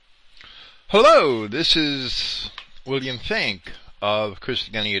Hello, this is William Fink of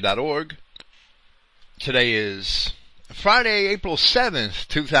Christianity.org. Today is Friday, April 7th,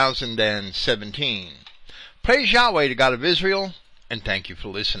 2017. Praise Yahweh, the God of Israel, and thank you for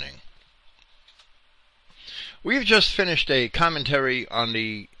listening. We've just finished a commentary on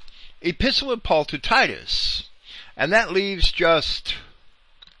the Epistle of Paul to Titus, and that leaves just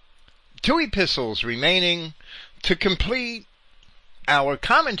two epistles remaining to complete our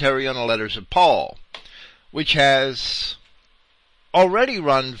commentary on the letters of Paul, which has already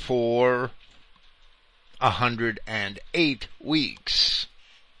run for 108 weeks.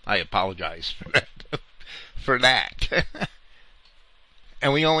 I apologize for that.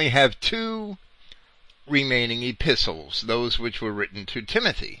 And we only have two remaining epistles, those which were written to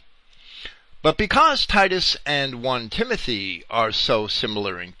Timothy. But because Titus and 1 Timothy are so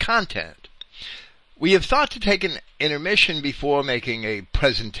similar in content, we have thought to take an intermission before making a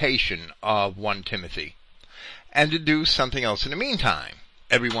presentation of 1 Timothy, and to do something else in the meantime.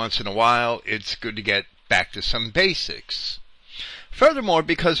 Every once in a while, it's good to get back to some basics. Furthermore,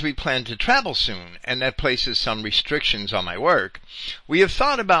 because we plan to travel soon, and that places some restrictions on my work, we have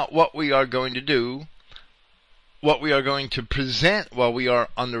thought about what we are going to do, what we are going to present while we are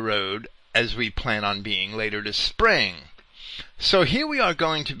on the road, as we plan on being later this spring. So here we are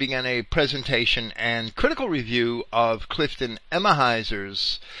going to begin a presentation and critical review of Clifton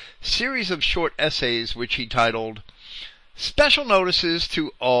Emahiser's series of short essays which he titled Special Notices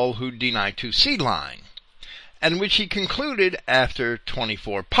to All Who Deny Two-Seedline, and which he concluded after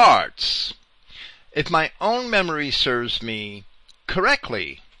 24 parts. If my own memory serves me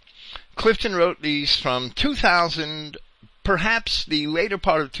correctly, Clifton wrote these from 2000, perhaps the later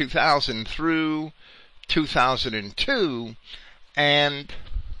part of 2000 through 2002, and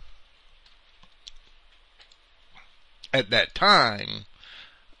at that time,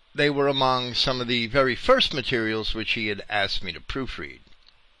 they were among some of the very first materials which he had asked me to proofread.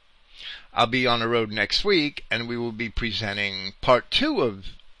 I'll be on the road next week, and we will be presenting part 2 of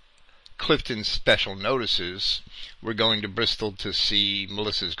Clifton's special notices. We're going to Bristol to see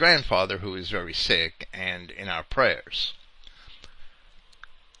Melissa's grandfather, who is very sick, and in our prayers.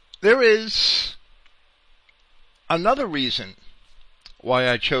 There is another reason why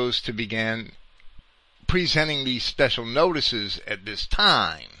I chose to begin presenting these special notices at this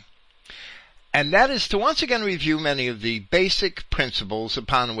time, and that is to once again review many of the basic principles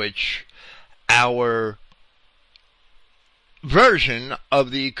upon which our version of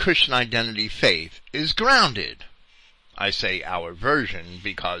the Christian identity faith is grounded. I say our version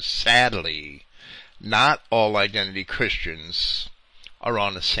because sadly, not all identity Christians are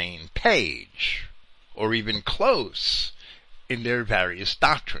on the same page, or even close in their various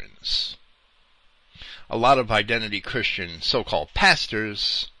doctrines. A lot of identity Christian so-called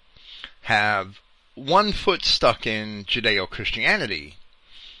pastors have one foot stuck in Judeo-Christianity,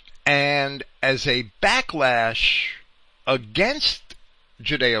 and as a backlash against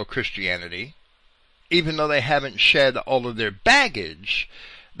Judeo-Christianity, even though they haven't shed all of their baggage,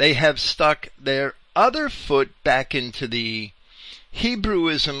 they have stuck their other foot back into the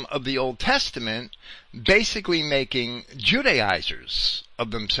Hebrewism of the Old Testament, basically making Judaizers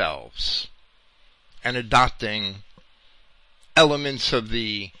of themselves and adopting elements of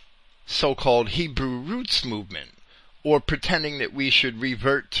the so-called Hebrew roots movement, or pretending that we should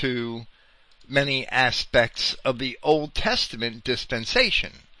revert to many aspects of the Old Testament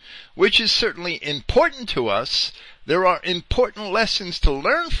dispensation, which is certainly important to us. There are important lessons to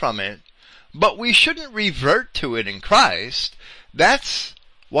learn from it, but we shouldn't revert to it in Christ. That's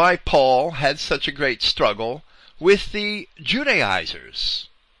why Paul had such a great struggle with the Judaizers.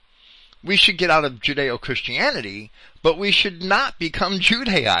 We should get out of Judeo-Christianity, but we should not become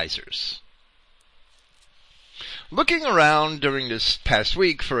Judaizers. Looking around during this past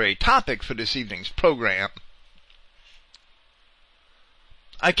week for a topic for this evening's program,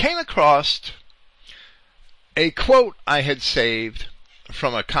 I came across a quote I had saved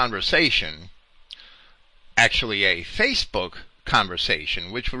from a conversation, actually a Facebook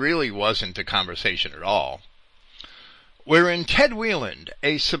conversation, which really wasn't a conversation at all, wherein Ted Wieland,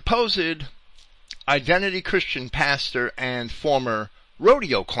 a supposed identity Christian pastor and former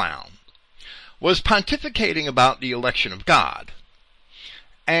rodeo clown, was pontificating about the election of God.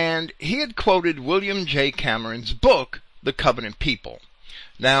 And he had quoted William J. Cameron's book, The Covenant People.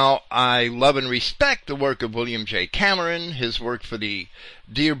 Now, I love and respect the work of William J. Cameron, his work for the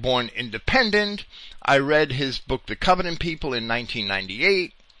Dearborn Independent. I read his book, The Covenant People, in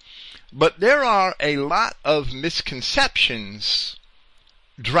 1998. But there are a lot of misconceptions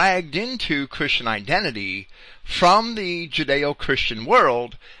dragged into Christian identity from the Judeo-Christian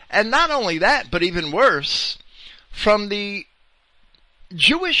world, and not only that, but even worse, from the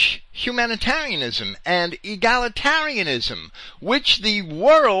Jewish humanitarianism and egalitarianism, which the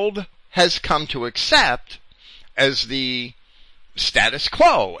world has come to accept as the status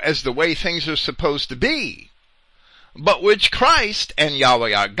quo, as the way things are supposed to be, but which Christ and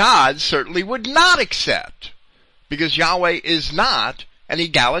Yahweh our God certainly would not accept, because Yahweh is not an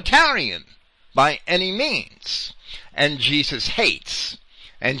egalitarian by any means, and Jesus hates,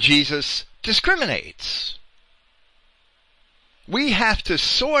 and Jesus discriminates. We have to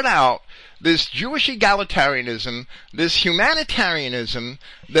sort out this Jewish egalitarianism, this humanitarianism,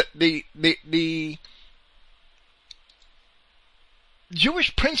 the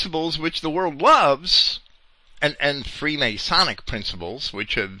Jewish principles which the world loves, and Freemasonic principles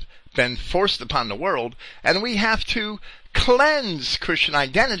which have been forced upon the world, and we have to cleanse Christian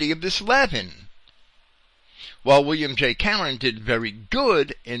identity of this leaven. While William J. Cameron did very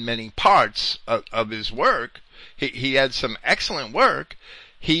good in many parts of his work, he had some excellent work,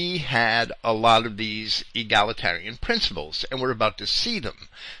 he had a lot of these egalitarian principles, and we're about to see them.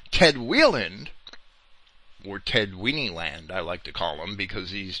 Ted Wieland, or Ted Weenie-land, I like to call him, because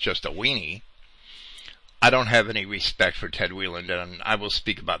he's just a weenie. I don't have any respect for Ted Wieland, and I will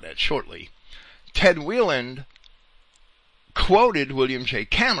speak about that shortly. Ted Wieland quoted William J.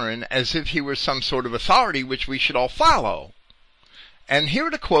 Cameron as if he were some sort of authority which we should all follow. And here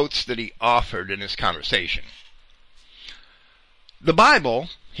are the quotes that he offered in his conversation. The Bible,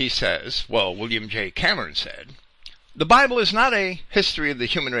 he says, William J. Cameron said, the Bible is not a history of the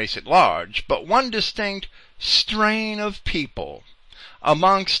human race at large, but one distinct strain of people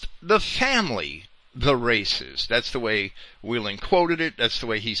amongst the family, the races. That's the way Wieland quoted it. That's the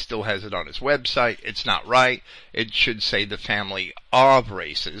way he still has it on his website. It's not right. It should say the family of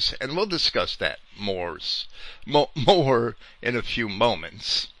races, and we'll discuss that more in a few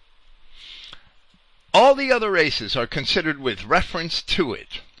moments. All the other races are considered with reference to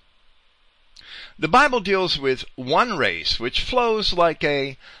it. The Bible deals with one race which flows like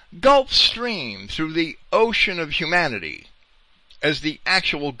a Gulf Stream through the ocean of humanity, as the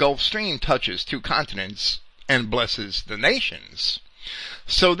actual Gulf Stream touches 2 continents and blesses the nations.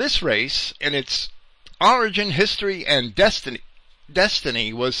 So this race, in its origin, history, and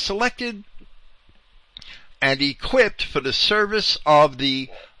destiny, was selected and equipped for the service of the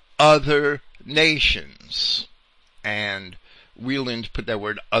other nations. And Wieland put that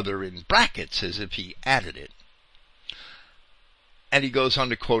word other in brackets as if he added it. And he goes on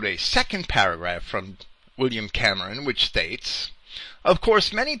to quote a second paragraph from William Cameron, which states, of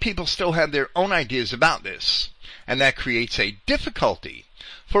course, many people still have their own ideas about this, and that creates a difficulty.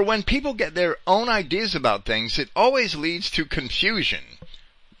 For when people get their own ideas about things, it always leads to confusion.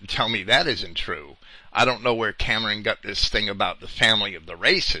 Tell me that isn't true. I don't know where Cameron got this thing about the family of the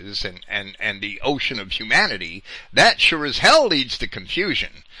races and the ocean of humanity. That sure as hell leads to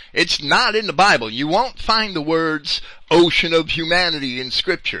confusion. It's not in the Bible. You won't find the words ocean of humanity in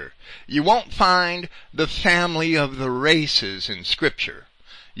Scripture. You won't find the family of the races in Scripture.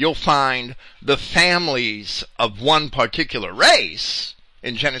 You'll find the families of one particular race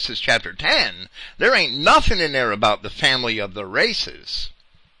in Genesis chapter 10. There ain't nothing in there about the family of the races.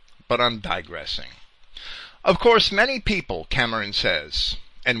 But I'm digressing. Of course, many people, Cameron says,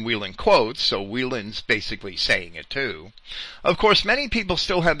 and Wieland quotes, so Wieland's basically saying it too. Of course, many people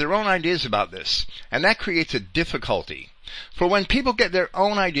still have their own ideas about this, and that creates a difficulty. For when people get their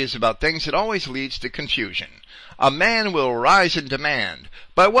own ideas about things, it always leads to confusion. A man will rise and demand,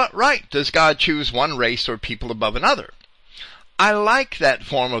 by what right does God choose one race or people above another? I like that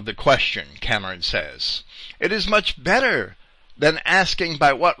form of the question, Cameron says. It is much better than asking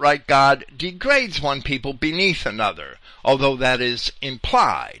by what right God degrades one people beneath another, although that is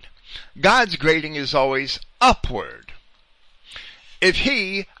implied. God's grading is always upward. If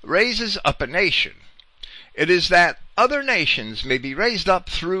he raises up a nation, it is that other nations may be raised up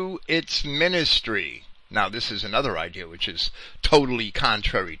through its ministry. Now, this is another idea which is totally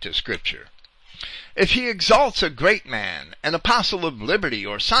contrary to Scripture. If he exalts a great man, an apostle of liberty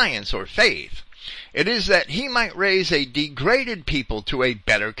or science or faith, it is that he might raise a degraded people to a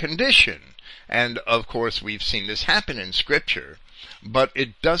better condition. And, of course, we've seen this happen in Scripture, but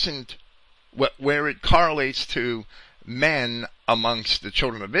it doesn't, where it correlates to men amongst the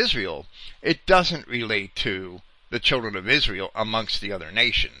children of Israel, it doesn't relate to the children of Israel amongst the other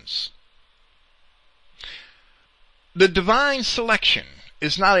nations. The divine selection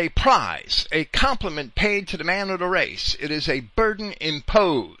is not a prize, a compliment paid to the man of the race. It is a burden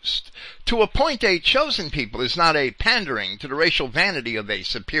imposed. To appoint a chosen people is not a pandering to the racial vanity of a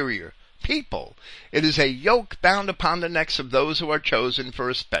superior people. It is a yoke bound upon the necks of those who are chosen for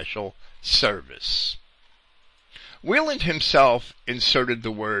a special service. Wieland himself inserted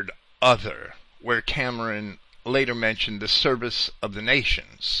the word other, where Cameron later mentioned the service of the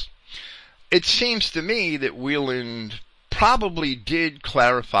nations. It seems to me that Wieland probably did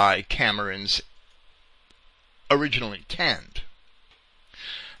clarify Cameron's original intent.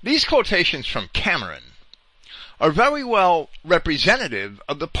 These quotations from Cameron are very well representative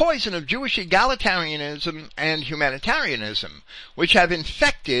of the poison of Jewish egalitarianism and humanitarianism, which have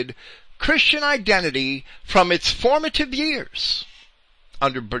infected Christian identity from its formative years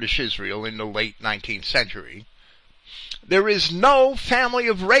under British Israel in the late 19th century. There is no family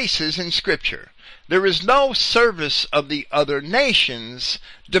of races in Scripture. There is no service of the other nations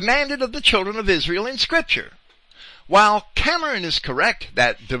demanded of the children of Israel in Scripture. While Cameron is correct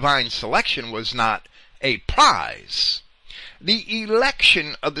that divine selection was not a prize, the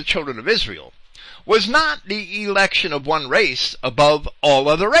election of the children of Israel was not the election of one race above all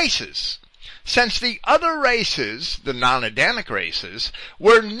other races, since the other races, the non-Adamic races,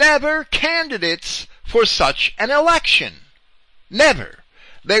 were never candidates for such an election. Never.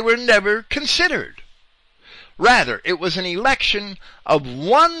 They were never considered. Rather, it was an election of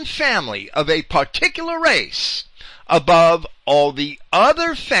one family of a particular race above all the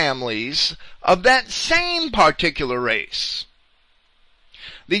other families of that same particular race.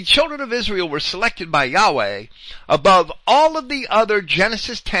 The children of Israel were selected by Yahweh above all of the other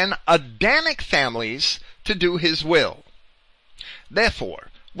Genesis 10 Adamic families to do his will. Therefore,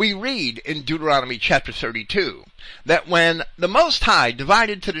 we read in Deuteronomy chapter 32 that when the Most High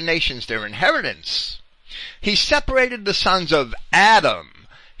divided to the nations their inheritance, he separated the sons of Adam.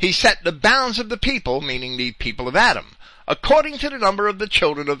 He set the bounds of the people, meaning the people of Adam, according to the number of the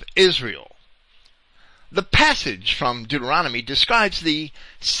children of Israel. The passage from Deuteronomy describes the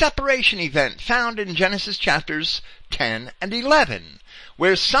separation event found in Genesis chapters 10 and 11,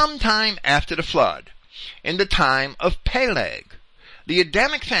 where sometime after the flood, in the time of Peleg, the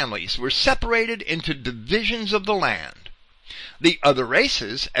Adamic families were separated into divisions of the land. The other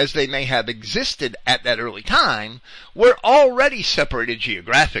races, as they may have existed at that early time, were already separated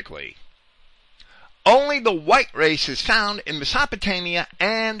geographically. Only the white race is found in Mesopotamia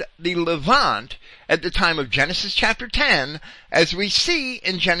and the Levant at the time of Genesis chapter 10, as we see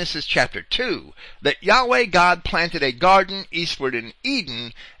in Genesis chapter 2, that Yahweh God planted a garden eastward in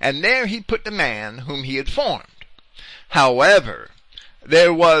Eden, and there he put the man whom he had formed. However,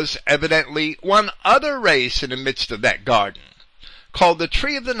 there was evidently one other race in the midst of that garden, called the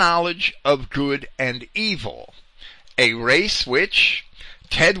tree of the knowledge of good and evil, a race which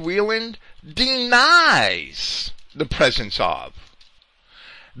Ted Wieland denies the presence of.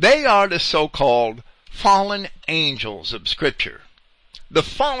 They are the so-called fallen angels of Scripture, the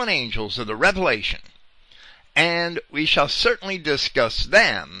fallen angels of the Revelation, and we shall certainly discuss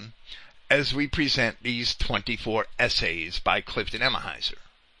them as we present these 24 essays by Clifton Emahiser.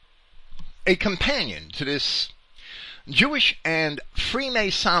 A companion to this Jewish and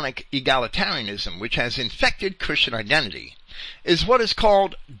Freemasonic egalitarianism which has infected Christian identity is what is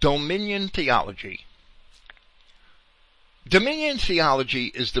called dominion theology. Dominion theology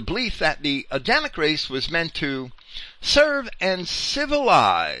is the belief that the Adamic race was meant to serve and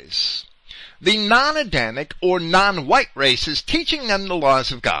civilize the non-Adamic or non-white races, teaching them the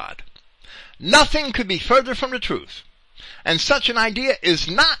laws of God. Nothing could be further from the truth, and such an idea is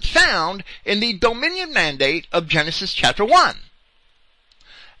not found in the dominion mandate of Genesis chapter 1.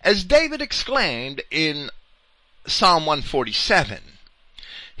 As David exclaimed in Psalm 147,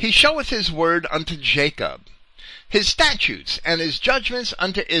 he showeth his word unto Jacob, his statutes and his judgments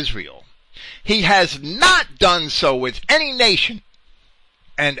unto Israel. He has not done so with any nation,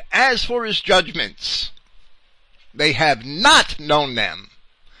 and as for his judgments, they have not known them.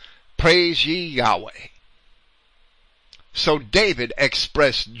 Praise ye Yahweh. So David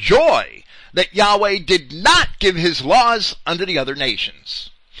expressed joy that Yahweh did not give his laws unto the other nations.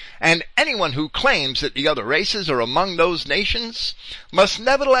 And anyone who claims that the other races are among those nations must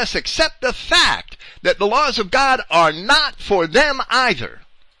nevertheless accept the fact that the laws of God are not for them either.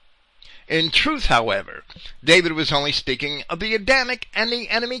 In truth, however, David was only speaking of the Adamic and the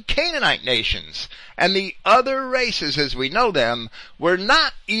enemy Canaanite nations, and the other races as we know them were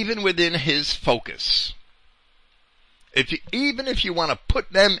not even within his focus. Even if you want to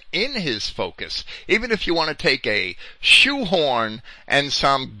put them in his focus, even if you want to take a shoehorn and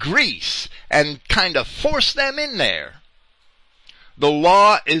some grease and kind of force them in there, The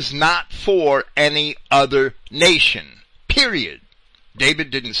law is not for any other nation. Period.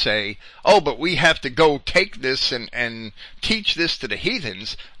 David didn't say, oh, but we have to go take this and teach this to the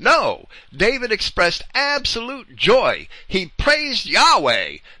heathens. No, David expressed absolute joy. He praised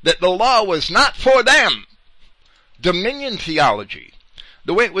Yahweh that the law was not for them. Dominion theology,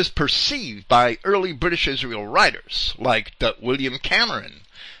 the way it was perceived by early British Israel writers, like William Cameron,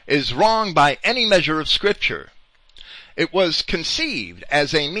 is wrong by any measure of Scripture. It was conceived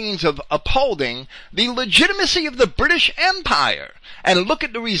as a means of upholding the legitimacy of the British Empire. And look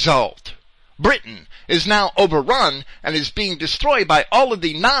at the result. Britain is now overrun and is being destroyed by all of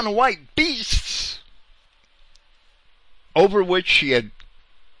the non-white beasts over which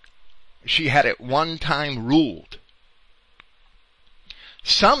she had at one time ruled.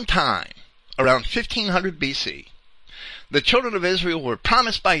 Sometime around 1500 BC, the children of Israel were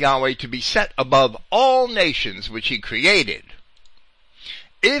promised by Yahweh to be set above all nations which he created,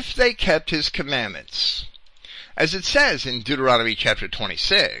 if they kept his commandments. As it says in Deuteronomy chapter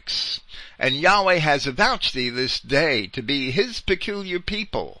 26, and Yahweh has avouched thee this day to be his peculiar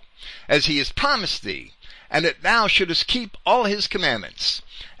people, as he has promised thee, and that thou shouldest keep all his commandments,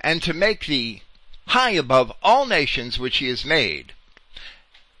 and to make thee high above all nations which he has made.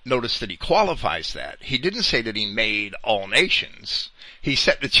 Notice that he qualifies that. He didn't say that he made all nations. He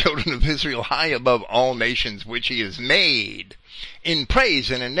set the children of Israel high above all nations which he has made, in praise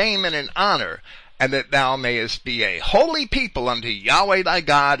and in name and in honor, and that thou mayest be a holy people unto Yahweh thy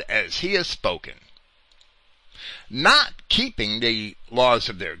God, as he has spoken. Not keeping the laws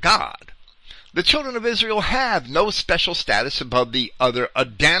of their God, the children of Israel have no special status above the other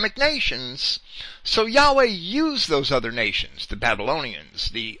Adamic nations. So Yahweh used those other nations, the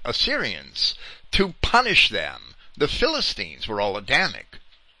Babylonians, the Assyrians, to punish them. The Philistines were all Adamic.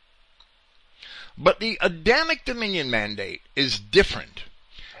 But the Adamic dominion mandate is different,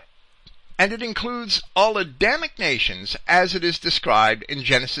 and it includes all Adamic nations as it is described in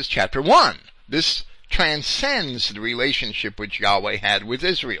Genesis chapter 1. This transcends the relationship which Yahweh had with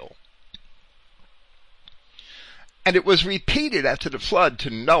Israel. And it was repeated after the flood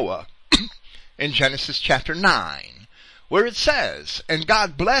to Noah in Genesis chapter 9, where it says, and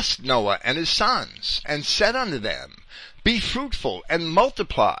God blessed Noah and his sons, and said unto them, be fruitful, and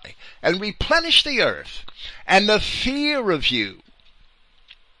multiply, and replenish the earth, and the fear of you,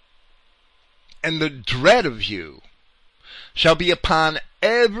 and the dread of you, shall be upon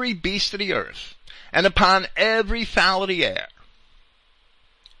every beast of the earth, and upon every fowl of the air,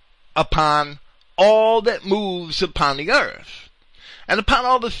 upon all that moves upon the earth, and upon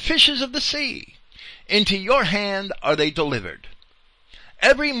all the fishes of the sea. Into your hand are they delivered.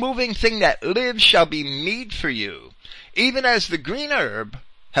 Every moving thing that lives shall be meat for you. Even as the green herb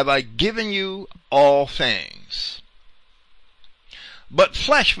have I given you all things. But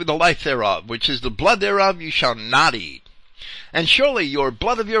flesh with the life thereof, which is the blood thereof, you shall not eat. And surely your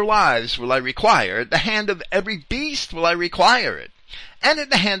blood of your lives will I require. At the hand of every beast will I require it. And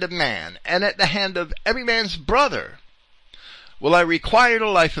at the hand of man, and at the hand of every man's brother, will I require the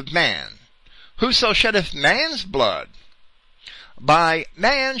life of man. Whoso sheddeth man's blood, by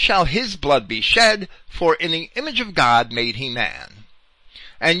man shall his blood be shed, for in the image of God made he man.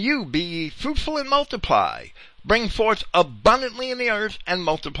 And you be ye fruitful and multiply, bring forth abundantly in the earth, and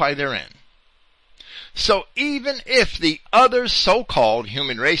multiply therein. So even if the other so-called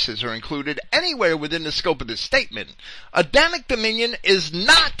human races are included anywhere within the scope of this statement, Adamic dominion is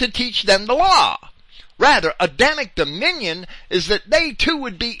not to teach them the law. Rather, Adamic dominion is that they too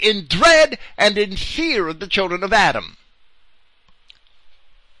would be in dread and in fear of the children of Adam.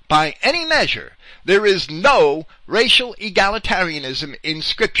 By any measure, there is no racial egalitarianism in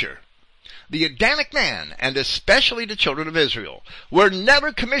Scripture. The Adamic man, and especially the children of Israel, were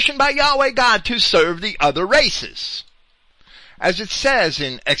never commissioned by Yahweh God to serve the other races. As it says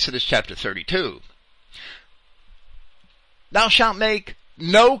in Exodus chapter 32, thou shalt make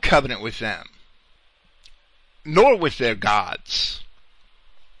no covenant with them, nor with their gods.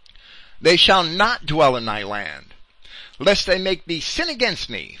 They shall not dwell in thy land, lest they make thee sin against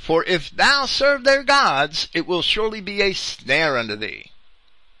me. For if thou serve their gods, it will surely be a snare unto thee.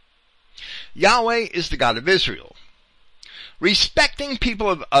 Yahweh is the God of Israel. Respecting people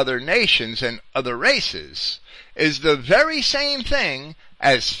of other nations and other races is the very same thing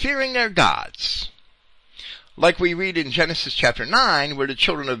as fearing their gods. Like we read in Genesis chapter 9, where the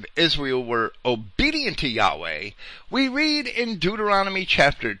children of Israel were obedient to Yahweh, we read in Deuteronomy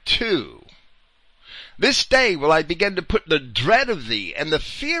chapter 2, this day will I begin to put the dread of thee and the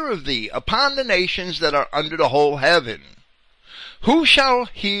fear of thee upon the nations that are under the whole heaven. Who shall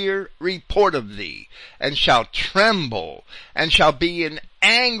hear report of thee, and shall tremble, and shall be in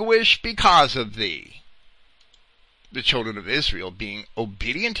anguish because of thee? The children of Israel being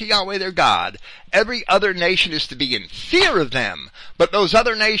obedient to Yahweh their God, every other nation is to be in fear of them, but those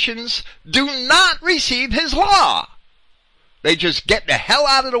other nations do not receive his law. They just get the hell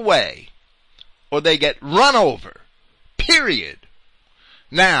out of the way, or they get run over. Period.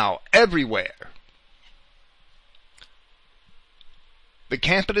 Now, everywhere, the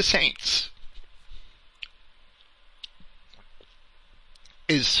camp of the saints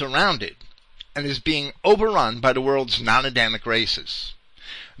is surrounded and is being overrun by the world's non-Adamic races.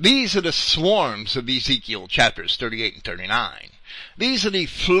 These are the swarms of Ezekiel chapters 38 and 39. These are the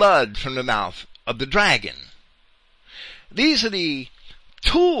flood from the mouth of the dragon. These are the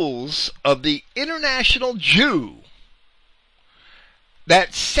tools of the international Jew,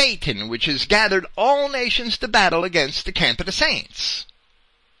 that Satan which has gathered all nations to battle against the camp of the saints.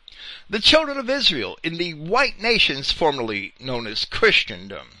 The children of Israel in the white nations formerly known as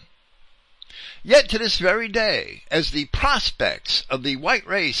Christendom. Yet to this very day, as the prospects of the white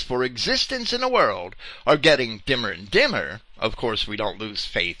race for existence in the world are getting dimmer and dimmer, of course we don't lose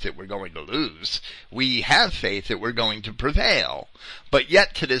faith that we're going to lose. We have faith that we're going to prevail. But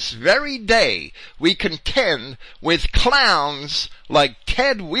yet to this very day, we contend with clowns like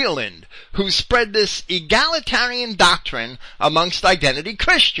Ted Wieland, who spread this egalitarian doctrine amongst identity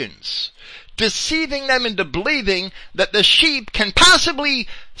Christians, deceiving them into believing that the sheep can possibly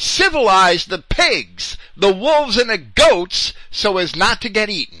civilize the pigs, the wolves, and the goats so as not to get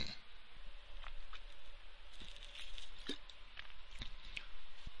eaten.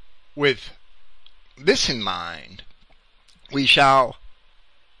 With this in mind, we shall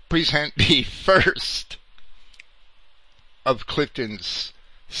present the first of Clifton's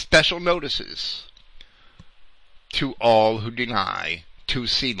special notices to all who deny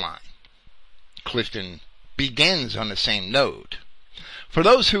Two-Seedline. Clifton begins on the same note. For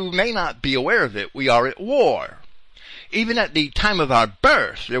those who may not be aware of it, we are at war. Even at the time of our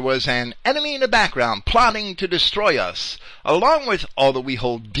birth, there was an enemy in the background plotting to destroy us, along with all that we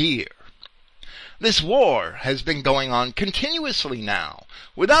hold dear. This war has been going on continuously now,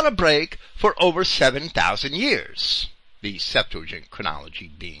 without a break, for over 7,000 years, the Septuagint chronology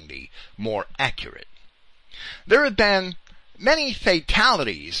being the more accurate. There have been many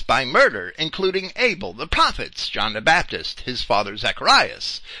fatalities by murder, including Abel, the prophets, John the Baptist, his father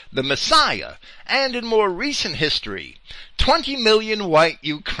Zacharias, the Messiah, and in more recent history, 20 million white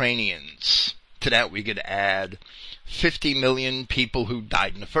Ukrainians. To that we could add 50 million people who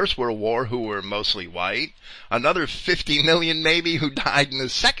died in the First World War who were mostly white, another 50 million maybe who died in the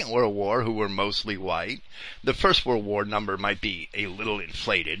Second World War who were mostly white. The First World War number might be a little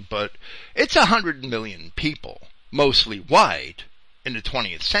inflated, but it's 100 million people, mostly white, in the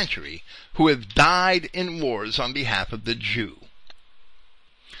 20th century, who have died in wars on behalf of the Jew.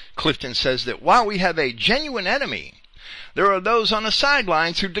 Clifton says that while we have a genuine enemy, there are those on the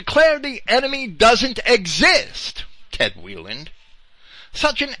sidelines who declare the enemy doesn't exist. Ted Wieland.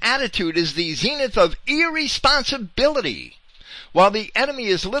 Such an attitude is the zenith of irresponsibility. While the enemy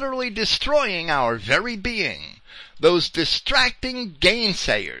is literally destroying our very being, those distracting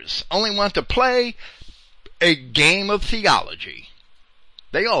gainsayers only want to play a game of theology.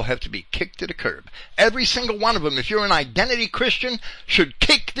 They all have to be kicked to the curb. Every single one of them, if you're an identity Christian, should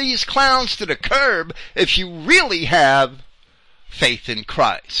kick these clowns to the curb if you really have faith in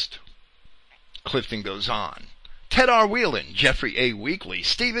Christ. Clifton goes on. Ted R. Wieland, Jeffrey A. Weekly,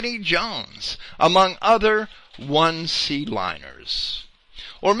 Stephen E. Jones, among other one-seedliners.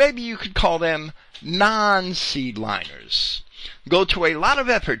 Or maybe you could call them non-seedliners. Go to a lot of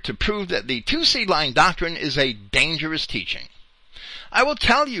effort to prove that the two-seedline doctrine is a dangerous teaching. I will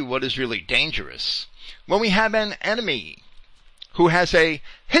tell you what is really dangerous. When we have an enemy who has a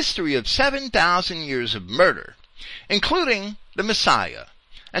history of 7,000 years of murder, including the Messiah,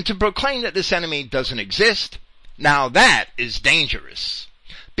 and to proclaim that this enemy doesn't exist, now that is dangerous.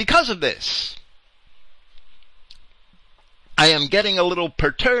 Because of this, I am getting a little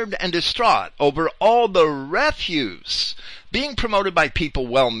perturbed and distraught over all the refuse being promoted by people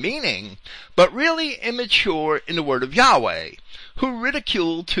well-meaning, but really immature in the word of Yahweh, who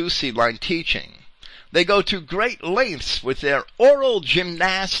ridicule two-seedline teaching. They go to great lengths with their oral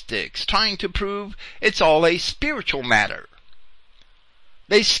gymnastics, trying to prove it's all a spiritual matter.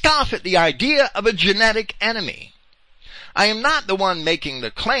 They scoff at the idea of a genetic enemy. I am not the one making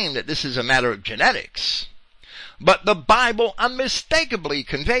the claim that this is a matter of genetics, but the Bible unmistakably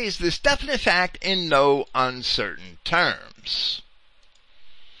conveys this definite fact in no uncertain terms.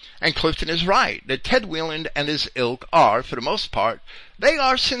 And Clifton is right that Ted Wieland and his ilk are, for the most part, they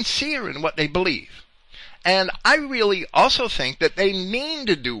are sincere in what they believe. And I really also think that they mean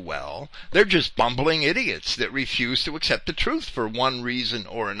to do well. They're just bumbling idiots that refuse to accept the truth for one reason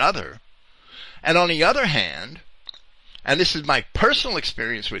or another. And on the other hand, and this is my personal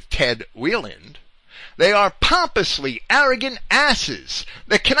experience with Ted Wieland, they are pompously arrogant asses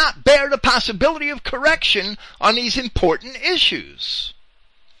that cannot bear the possibility of correction on these important issues.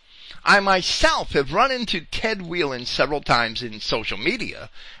 I myself have run into Ted Wieland several times in social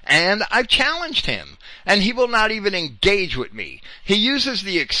media, and I've challenged him, and he will not even engage with me. He uses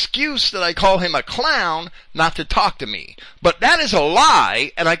the excuse that I call him a clown not to talk to me. But that is a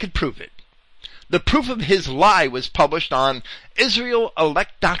lie, and I could prove it. The proof of his lie was published on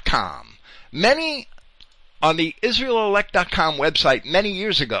IsraelElect.com. On the IsraelElect.com website many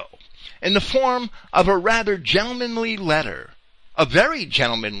years ago, in the form of a rather gentlemanly letter, a very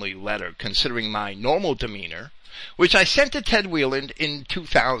gentlemanly letter considering my normal demeanor, which I sent to Ted Wieland in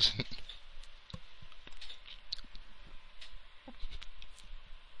 2000.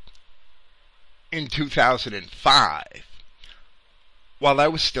 In 2005, while I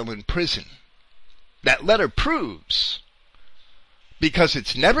was still in prison. That letter proves, because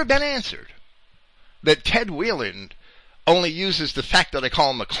it's never been answered, that Ted Wieland only uses the fact that I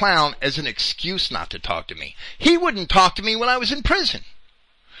call him a clown as an excuse not to talk to me. He wouldn't talk to me when I was in prison.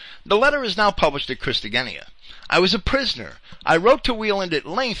 The letter is now published at Christogenea. I was a prisoner. I wrote to Wieland at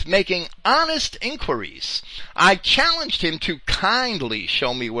length, making honest inquiries. I challenged him to kindly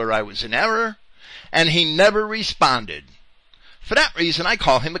show me where I was in error, and he never responded. For that reason, I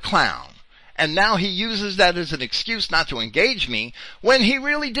call him a clown. And now he uses that as an excuse not to engage me when he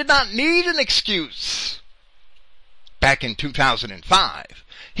really did not need an excuse. Back in 2005,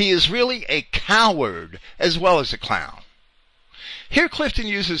 he is really a coward as well as a clown. Here Clifton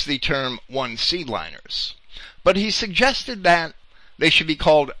uses the term one-seedliners, but he suggested that they should be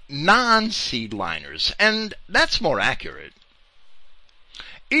called non-seedliners, and that's more accurate.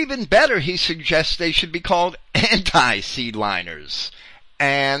 Even better, he suggests they should be called anti-seedliners,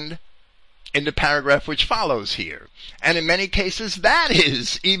 and in the paragraph which follows here. And in many cases, that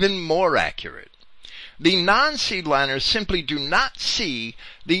is even more accurate. The non-seedliners simply do not see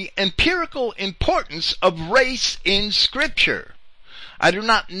the empirical importance of race in Scripture. I do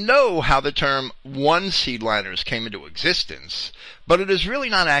not know how the term one-seedliners came into existence, but it is really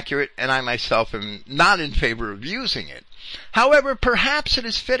not accurate, and I myself am not in favor of using it. However, perhaps it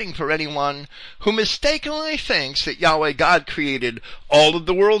is fitting for anyone who mistakenly thinks that Yahweh God created all of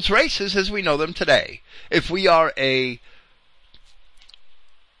the world's races as we know them today. If we are a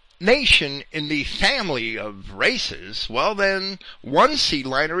nation in the family of races, well then,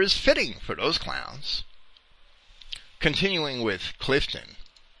 one-seedliner is fitting for those clowns. Continuing with Clifton.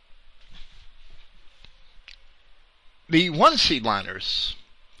 The one-seedliners,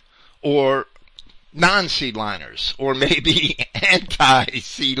 or non-seedliners, or maybe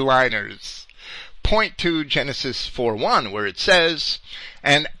anti-seedliners, point to Genesis 4:1, where it says,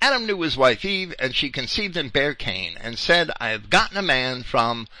 "And Adam knew his wife Eve, and she conceived and bare Cain, and said, I have gotten a man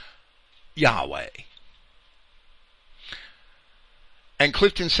from Yahweh." And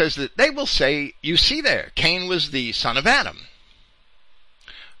Clifton says that they will say, you see there, Cain was the son of Adam.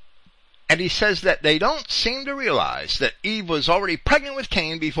 And he says that they don't seem to realize that Eve was already pregnant with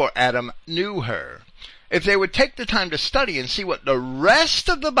Cain before Adam knew her. If they would take the time to study and see what the rest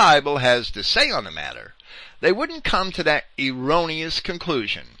of the Bible has to say on the matter, they wouldn't come to that erroneous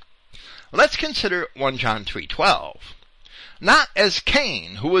conclusion. Let's consider 1 John 3:12. Not as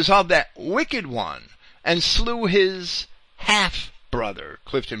Cain, who was of that wicked one, and slew his half-brother.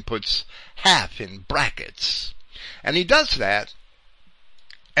 Clifton puts half in brackets. And he does that,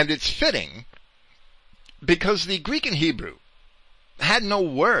 and it's fitting, because the Greek and Hebrew had no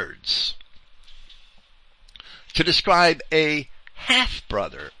words to describe a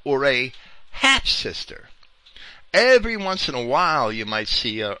half-brother or a half-sister. Every once in a while you might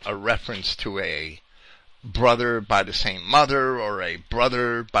see a reference to a brother by the same mother or a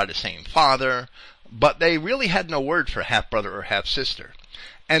brother by the same father, but they really had no word for half-brother or half-sister.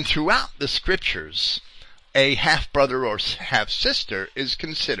 And throughout the scriptures, a half-brother or half-sister is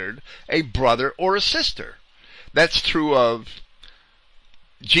considered a brother or a sister. That's true of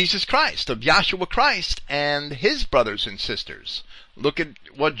Jesus Christ, of Yahshua Christ and his brothers and sisters. Look at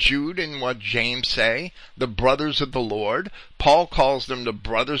what Jude and what James say, the brothers of the Lord. Paul calls them the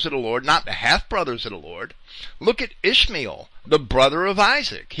brothers of the Lord, not the half-brothers of the Lord. Look at Ishmael, the brother of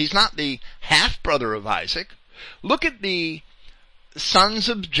Isaac. He's not the half-brother of Isaac. Look at the sons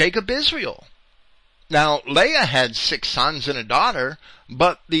of Jacob Israel. Now, Leah had 6 sons and a daughter,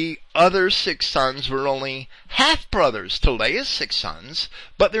 but the other 6 sons were only half-brothers to Leah's 6 sons,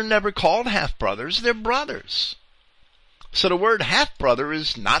 but they're never called half-brothers, they're brothers. So the word half-brother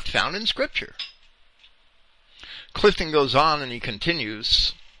is not found in Scripture. Clifton goes on and he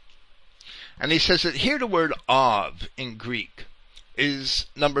continues, and he says that here the word of in Greek is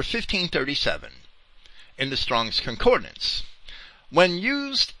number 1537 in the Strong's Concordance. When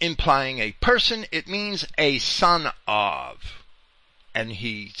used implying a person, it means a son of. And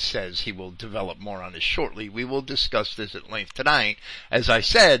he says he will develop more on this shortly. We will discuss this at length tonight. As I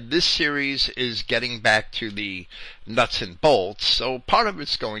said, this series is getting back to the nuts and bolts, so part of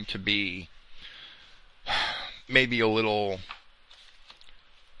it's going to be maybe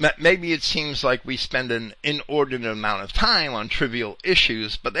it seems like we spend an inordinate amount of time on trivial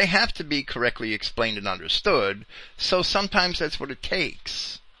issues, but they have to be correctly explained and understood, so sometimes that's what it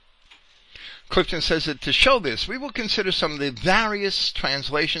takes. Clifton says that to show this, we will consider some of the various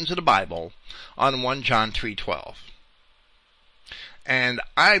translations of the Bible on 1 John 3:12. And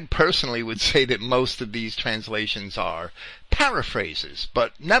I personally would say that most of these translations are paraphrases,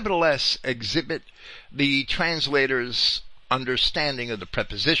 but nevertheless exhibit the translator's understanding of the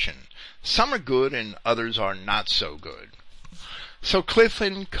preposition. Some are good and others are not so good. So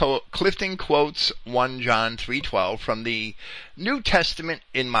Clifton quotes 1 John 3:12 from the New Testament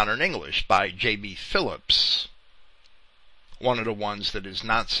in Modern English by J.B. Phillips. One of the ones that is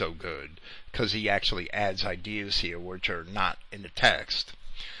not so good, because he actually adds ideas here which are not in the text.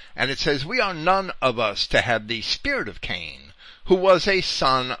 And it says, "We are none of us to have the spirit of Cain, who was a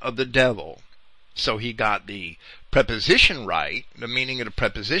son of the devil." So he got the preposition right, the meaning of the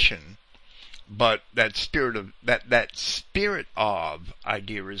preposition, but that spirit of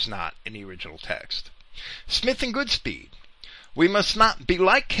idea is not in the original text. Smith and Goodspeed, "We must not be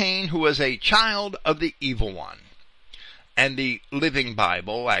like Cain, who was a child of the evil one." And the Living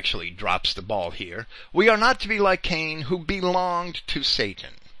Bible actually drops the ball here. "We are not to be like Cain, who belonged to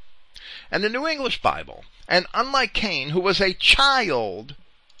Satan." And the New English Bible, "And unlike Cain, who was a child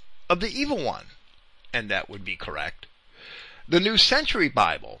of the evil one." And that would be correct. The New Century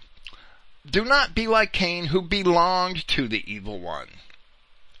Bible, "Do not be like Cain, who belonged to the evil one."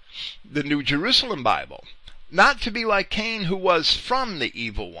 The New Jerusalem Bible, "Not to be like Cain, who was from the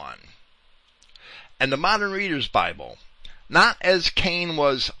evil one." And the Modern Reader's Bible, "Not as Cain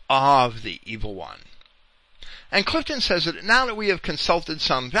was of the evil one." And Clifton says that now that we have consulted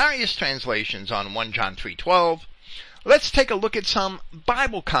some various translations on 1 John 3:12, let's take a look at some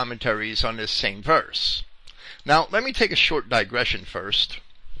Bible commentaries on this same verse. Now, let me take a short digression first.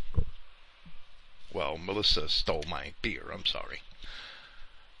 Well, Melissa stole my beer, I'm sorry.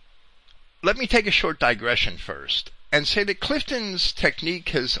 Let me take a short digression first and say that Clifton's technique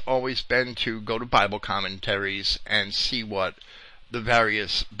has always been to go to Bible commentaries and see what the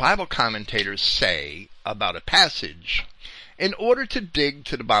various Bible commentators say about a passage in order to dig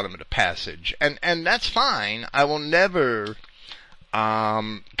to the bottom of the passage. And that's fine. I will never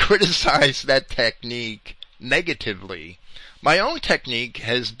criticize that technique negatively. My own technique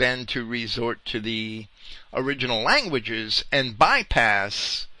has been to resort to the original languages and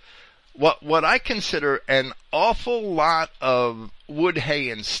bypass what I consider an awful lot of wood, hay,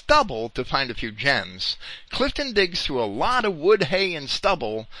 and stubble to find a few gems. Clifton digs through a lot of wood, hay, and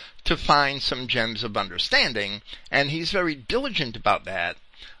stubble to find some gems of understanding, and he's very diligent about that.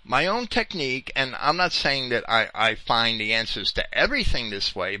 My own technique, and I'm not saying that I find the answers to everything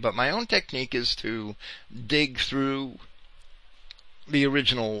this way, but my own technique is to dig through the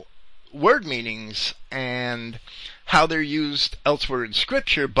original word meanings and how they're used elsewhere in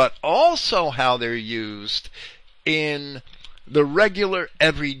Scripture, but also how they're used in the regular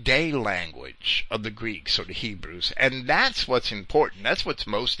everyday language of the Greeks or the Hebrews. And that's what's important. That's what's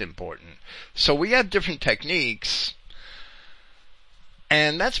most important. So we have different techniques,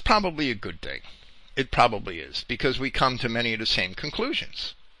 and that's probably a good thing. It probably is, because we come to many of the same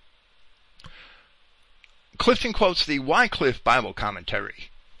conclusions. Clifton quotes the Wycliffe Bible Commentary.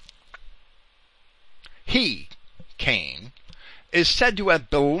 He, Cain, is said to have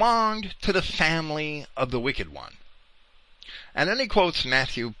belonged to the family of the wicked one. And then he quotes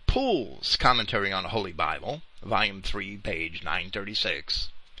Matthew Poole's Commentary on the Holy Bible, Volume 3, page 936,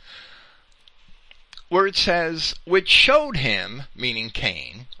 where it says, which showed him, meaning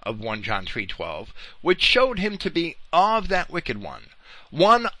Cain, of 1 John 3:12, which showed him to be of that wicked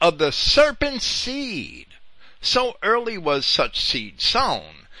one of the serpent's seed. So early was such seed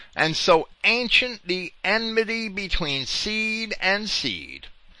sown, and so ancient the enmity between seed and seed.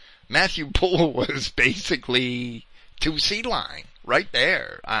 Matthew Poole was basically Two-Seedline, right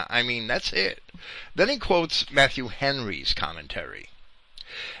there. I mean, that's it. Then he quotes Matthew Henry's commentary.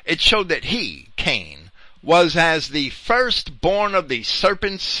 It showed that he, Cain, was as the firstborn of the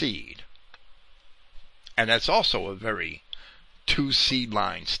serpent's seed. And that's also a very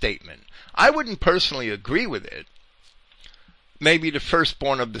two-seedline statement. I wouldn't personally agree with it. Maybe the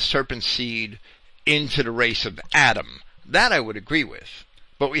firstborn of the serpent's seed into the race of Adam. That I would agree with.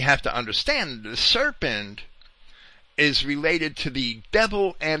 But we have to understand the serpent is related to the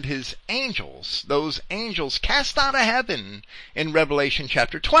devil and his angels. Those angels cast out of heaven in Revelation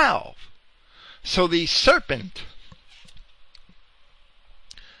chapter 12. So the serpent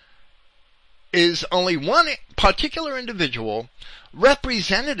is only one particular individual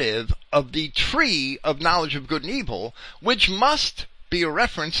representative of the tree of knowledge of good and evil, which must be a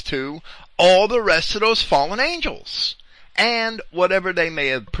reference to all the rest of those fallen angels and whatever they may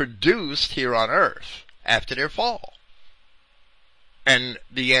have produced here on earth after their fall. And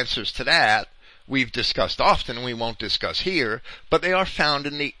the answers to that we've discussed often and we won't discuss here, but they are found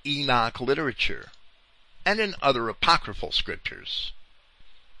in the Enoch literature and in other apocryphal scriptures.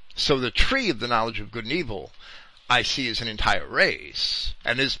 So the tree of the knowledge of good and evil I see as an entire race.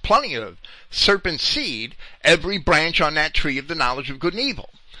 And there's plenty of serpent seed, every branch on that tree of the knowledge of good and evil.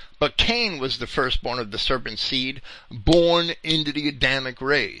 But Cain was the firstborn of the serpent seed, born into the Adamic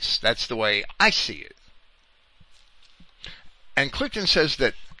race. That's the way I see it. And Clifton says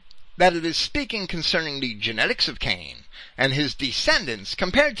that it is speaking concerning the genetics of Cain and his descendants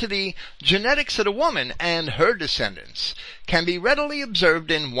compared to the genetics of the woman and her descendants can be readily observed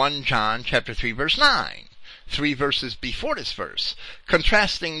in 1 John chapter 3 verse 9. 3 verses before this verse,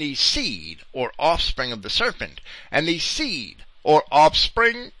 contrasting the seed or offspring of the serpent and the seed or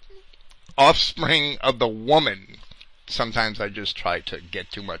offspring of the woman. Sometimes I just try to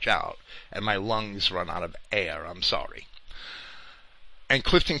get too much out and my lungs run out of air. I'm sorry. And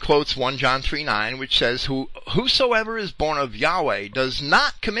Clifton quotes 1 John 3:9, which says, Whosoever is born of Yahweh does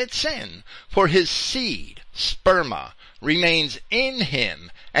not commit sin, for his seed, sperma, remains in him,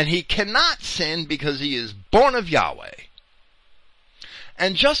 and he cannot sin because he is born of Yahweh.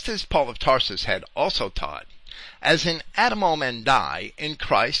 And just as Paul of Tarsus had also taught, as in Adam all men die, in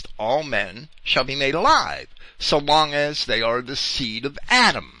Christ all men shall be made alive, so long as they are the seed of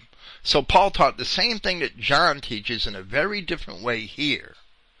Adam. So Paul taught the same thing that John teaches in a very different way here.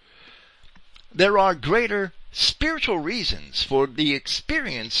 There are greater spiritual reasons for the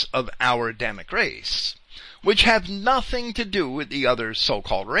experience of our Adamic race, which have nothing to do with the other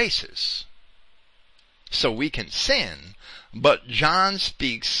so-called races. So we can sin, but John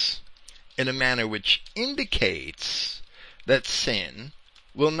speaks in a manner which indicates that sin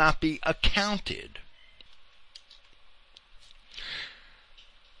will not be accounted.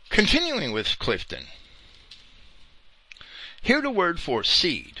 Continuing with Clifton, here the word for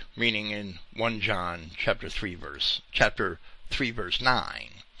seed, meaning in 1 John chapter 3 verse 9.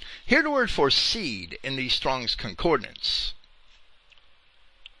 Here the word for seed in the Strong's Concordance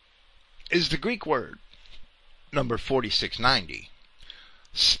is the Greek word number 4690,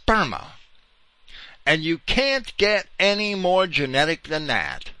 sperma. And you can't get any more genetic than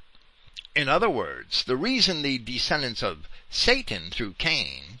that. In other words, the reason the descendants of Satan through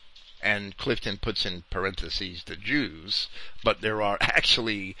Cain, and Clifton puts in parentheses the Jews, but there are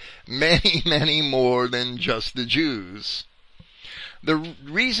actually many, many more than just the Jews. The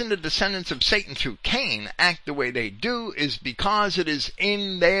reason the descendants of Satan through Cain act the way they do is because it is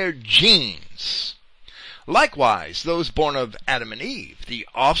in their genes. Likewise, those born of Adam and Eve, the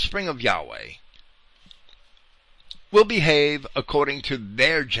offspring of Yahweh, will behave according to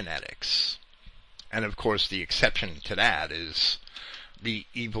their genetics. And of course the exception to that is the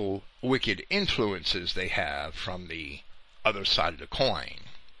evil, wicked influences they have from the other side of the coin.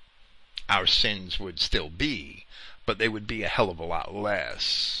 Our sins would still be, but they would be a hell of a lot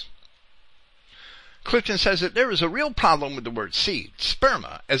less. Clifton says that there is a real problem with the word seed,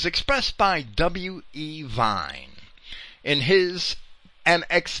 sperma, as expressed by W.E. Vine in his An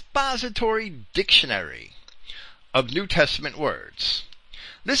Expository Dictionary of New Testament Words.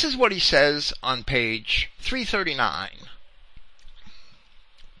 This is what he says on page 339.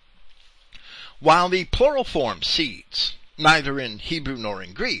 While the plural form seeds, neither in Hebrew nor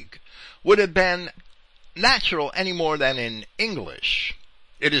in Greek, would have been natural any more than in English,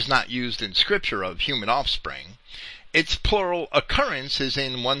 it is not used in Scripture of human offspring. Its plural occurrence is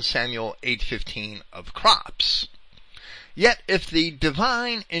in 1 Samuel 8:15 of crops. Yet if the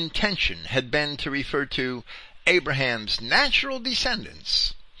divine intention had been to refer to Abraham's natural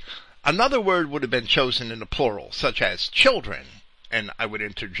descendants, another word would have been chosen in the plural, such as children, and I would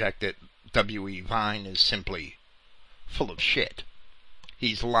interject that W.E. Vine is simply full of shit.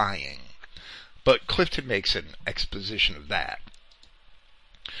 He's lying. But Clifton makes an exposition of that.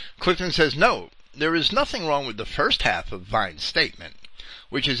 Clifton says, no, there is nothing wrong with the first half of Vine's statement,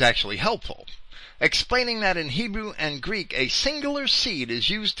 which is actually helpful, explaining that in Hebrew and Greek a singular seed is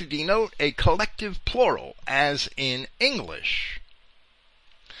used to denote a collective plural, as in English.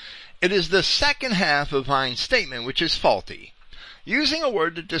 It is the second half of Vine's statement which is faulty, using a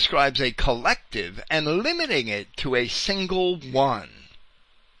word that describes a collective and limiting it to a single one.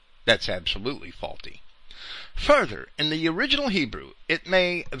 That's absolutely faulty. Further, in the original Hebrew, it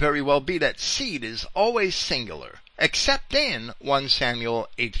may very well be that seed is always singular, except in 1 Samuel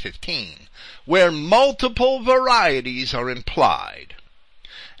 8:15, where multiple varieties are implied,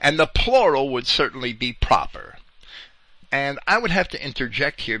 and the plural would certainly be proper. And I would have to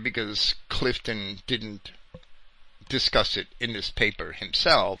interject here because Clifton didn't discuss it in this paper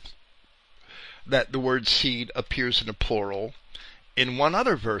himself, that the word seed appears in a plural in one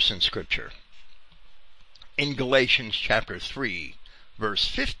other verse in Scripture, in Galatians chapter 3, verse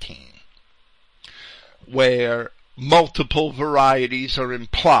 15, where multiple varieties are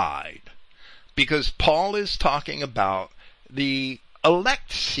implied, because Paul is talking about the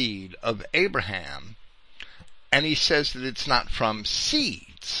elect seed of Abraham, and he says that it's not from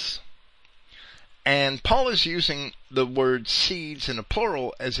seeds. And Paul is using the word seeds in a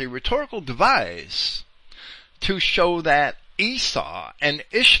plural as a rhetorical device to show that Esau and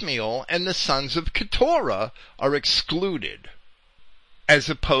Ishmael and the sons of Keturah are excluded, as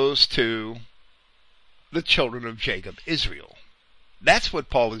opposed to the children of Jacob, Israel. That's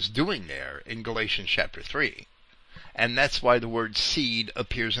what Paul is doing there in Galatians chapter 3. And that's why the word seed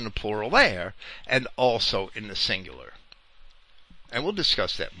appears in the plural there, and also in the singular. And we'll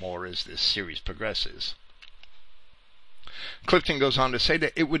discuss that more as this series progresses. Clifton goes on to say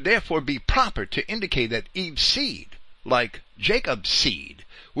that it would therefore be proper to indicate that Eve's seed, like Jacob's seed,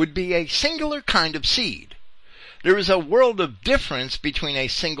 would be a singular kind of seed. There is a world of difference between a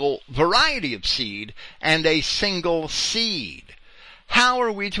single variety of seed and a single seed. How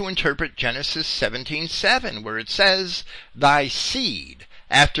are we to interpret Genesis 17:7, where it says, thy seed,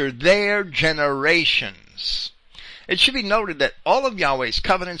 after their generations? It should be noted that all of Yahweh's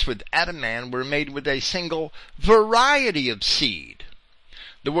covenants with Adam and man were made with a single variety of seed.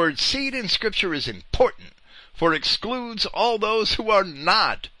 The word seed in Scripture is important, for it excludes all those who are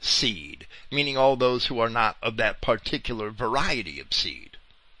not seed, meaning all those who are not of that particular variety of seed.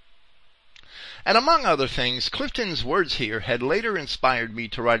 And among other things, Clifton's words here had later inspired me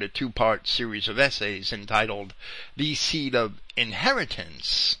to write a 2-part series of essays entitled The Seed of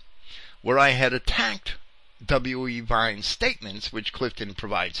Inheritance, where I had attacked W.E. Vine's statements, which Clifton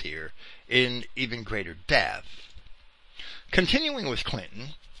provides here, in even greater depth. Continuing with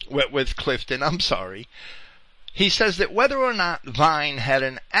Clifton, he says that whether or not Vine had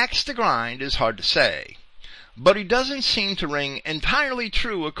an axe to grind is hard to say. But he doesn't seem to ring entirely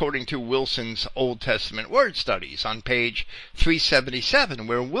true according to Wilson's Old Testament word studies on page 377,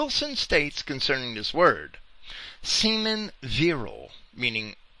 where Wilson states concerning this word, semen virile,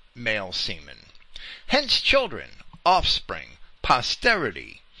 meaning male semen, hence children, offspring,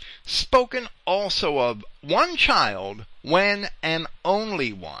 posterity, spoken also of one child when and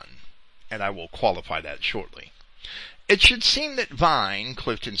only one, and I will qualify that shortly. It should seem that Vine,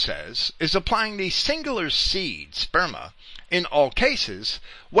 Clifton says, is applying the singular seed, sperma, in all cases,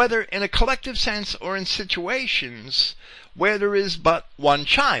 whether in a collective sense or in situations where there is but one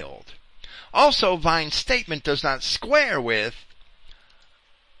child. Also, Vine's statement does not square with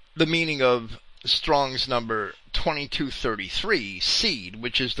the meaning of Strong's number 2233, seed,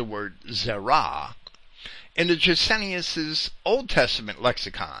 which is the word zerah, in the Gesenius's Old Testament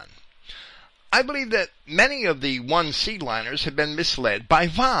lexicon. I believe that many of the one-seedliners have been misled by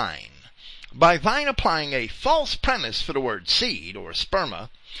Vine. By Vine applying a false premise for the word seed, or sperma,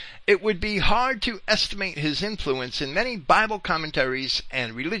 it would be hard to estimate his influence in many Bible commentaries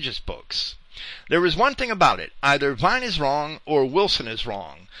and religious books. There is one thing about it, either Vine is wrong or Wilson is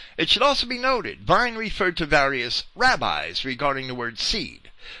wrong. It should also be noted, Vine referred to various rabbis regarding the word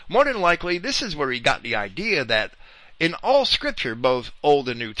seed. More than likely, this is where he got the idea that in all Scripture, both Old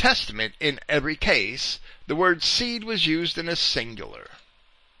and New Testament, in every case, the word seed was used in a singular.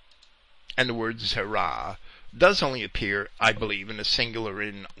 And the word zerah does only appear, I believe, in a singular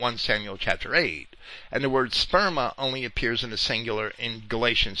in 1 Samuel chapter 8. And the word sperma only appears in a singular in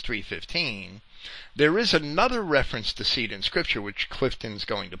Galatians 3:15. There is another reference to seed in Scripture, which Clifton's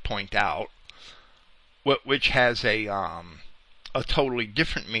going to point out, which has a totally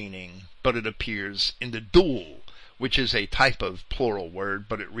different meaning, but it appears in the dual, which is a type of plural word,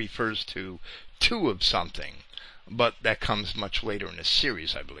 but it refers to two of something. But that comes much later in the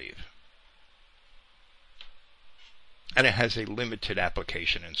series, I believe. and it has a limited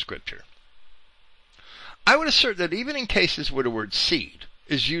application in Scripture. I would assert that even in cases where the word seed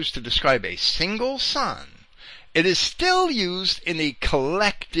is used to describe a single son, it is still used in a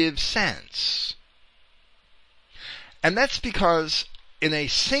collective sense. And that's because in a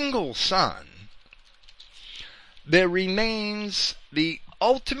single son, there remains the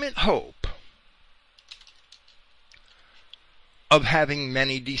ultimate hope of having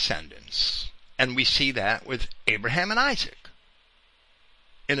many descendants. And we see that with Abraham and Isaac.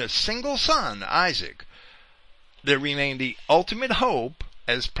 In a single son, Isaac, there remained the ultimate hope,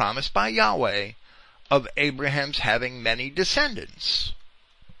 as promised by Yahweh, of Abraham's having many descendants.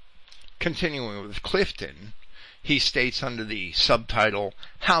 Continuing with Clifton, he states under the subtitle,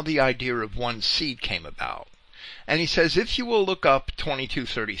 How the Idea of One Seed Came About. And he says, if you will look up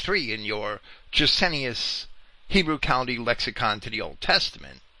 2233 in your Gesenius Hebrew Chaldee Lexicon to the Old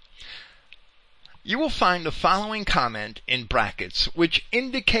Testament, you will find the following comment in brackets, which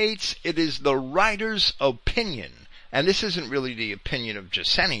indicates it is the writer's opinion. And this isn't really the opinion of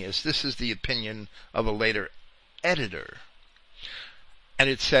Gesenius, this is the opinion of a later editor. And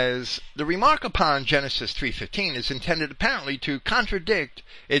it says, the remark upon Genesis 3:15 is intended apparently to contradict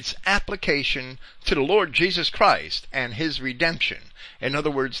its application to the Lord Jesus Christ and his redemption. In other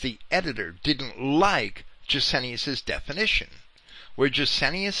words, the editor didn't like Gesenius' definition, where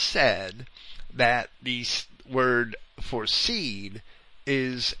Gesenius said that the word for seed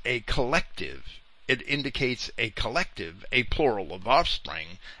is a collective. It indicates a collective, a plural of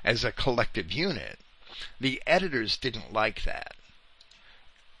offspring, as a collective unit. The editors didn't like that.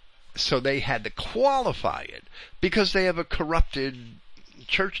 So they had to qualify it because they have a corrupted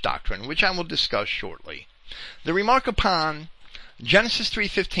church doctrine, which I will discuss shortly. The remark upon Genesis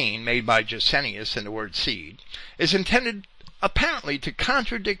 3:15 made by Gesenius in the word seed is intended apparently to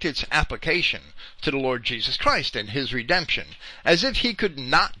contradict its application to the Lord Jesus Christ and his redemption, as if he could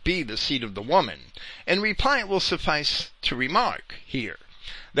not be the seed of the woman. In reply, it will suffice to remark here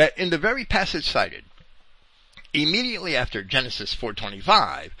that in the very passage cited, immediately after Genesis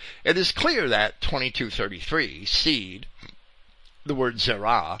 4:25, it is clear that 22:33, seed, the word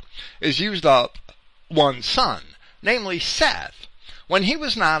zerah, is used of one son, namely Seth, when he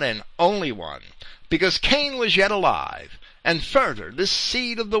was not an only one, because Cain was yet alive. And further, this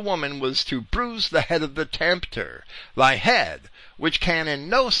seed of the woman was to bruise the head of the tempter, thy head, which can in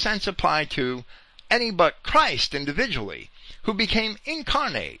no sense apply to any but Christ individually, who became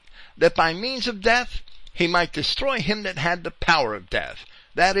incarnate, that by means of death he might destroy him that had the power of death,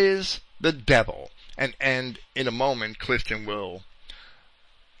 that is, the devil. And in a moment, Clifton will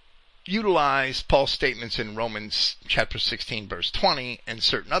utilize Paul's statements in Romans chapter 16, verse 20, and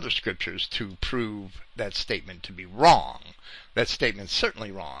certain other scriptures to prove that statement to be wrong. That statement's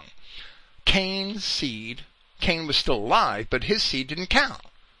certainly wrong. Cain's seed, Cain was still alive, but his seed didn't count,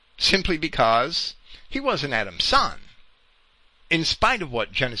 simply because he wasn't Adam's son. In spite of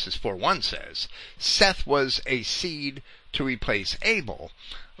what Genesis 4:1 says, Seth was a seed to replace Abel.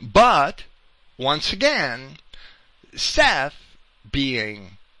 But, once again, Seth,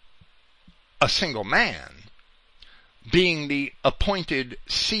 being a single man, being the appointed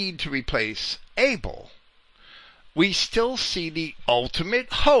seed to replace Abel, we still see the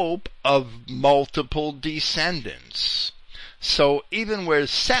ultimate hope of multiple descendants. So even where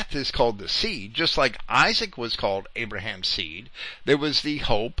Seth is called the seed, just like Isaac was called Abraham's seed, there was the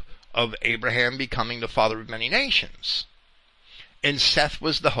hope of Abraham becoming the father of many nations. And Seth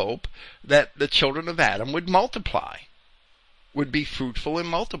was the hope that the children of Adam would multiply, would be fruitful and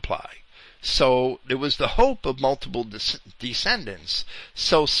multiply. So there was the hope of multiple descendants.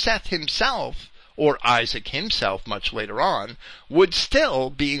 So Seth himself, or Isaac himself much later on, would still,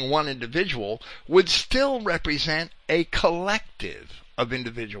 being one individual, would still represent a collective of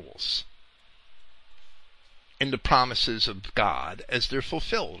individuals in the promises of God as they're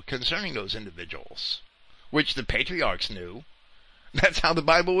fulfilled concerning those individuals, which the patriarchs knew. That's how the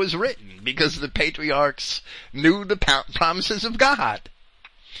Bible was written, because the patriarchs knew the promises of God.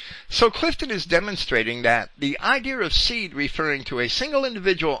 So Clifton is demonstrating that the idea of seed referring to a single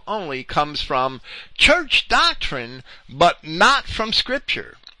individual only comes from church doctrine, but not from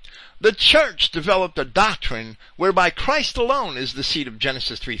Scripture. The church developed a doctrine whereby Christ alone is the seed of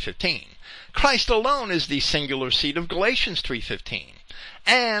Genesis 3:15. Christ alone is the singular seed of Galatians 3:15.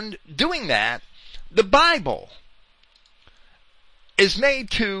 And doing that, the Bible is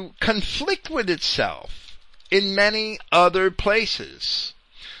made to conflict with itself in many other places.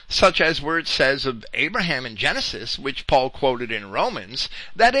 such as where it says of Abraham in Genesis, which Paul quoted in Romans,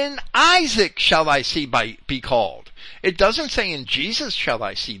 that in Isaac shall thy seed be called. It doesn't say in Jesus shall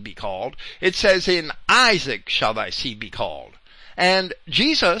thy seed be called. It says in Isaac shall thy seed be called. And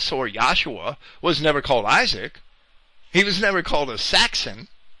Jesus, or Yahshua, was never called Isaac. He was never called a Saxon.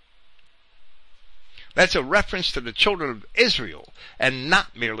 That's a reference to the children of Israel and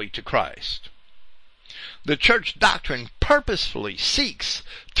not merely to Christ. The church doctrine purposefully seeks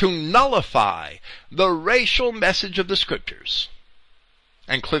to nullify the racial message of the scriptures.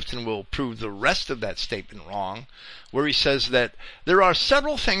 And Clifton will prove the rest of that statement wrong, where he says that there are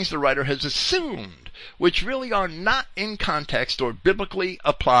several things the writer has assumed which really are not in context or biblically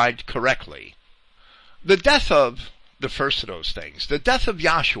applied correctly. The death of the first of those things, the death of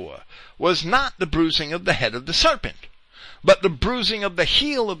Yahshua, was not the bruising of the head of the serpent, but the bruising of the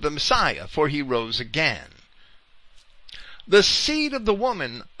heel of the Messiah, for he rose again. The seed of the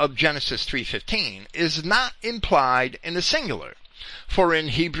woman of Genesis 3:15 is not implied in the singular, for in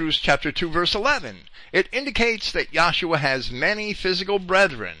Hebrews chapter 2 verse 11, it indicates that Yahshua has many physical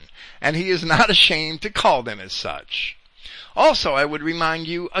brethren, and he is not ashamed to call them as such. Also, I would remind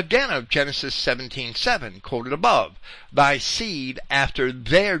you again of Genesis 17:7, quoted above, thy seed after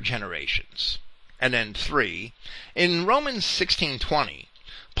their generations. And then 3, in Romans 16:20,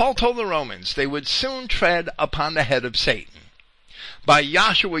 Paul told the Romans they would soon tread upon the head of Satan. By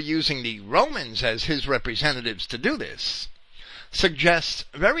Yahshua using the Romans as his representatives to do this, suggests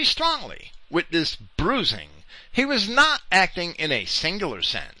very strongly with this bruising, he was not acting in a singular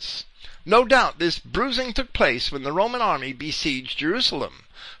sense. No doubt this bruising took place when the Roman army besieged Jerusalem,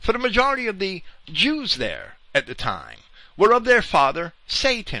 for the majority of the Jews there at the time were of their father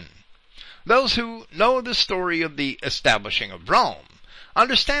Satan. Those who know the story of the establishing of Rome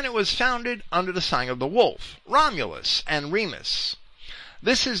understand it was founded under the sign of the wolf, Romulus and Remus.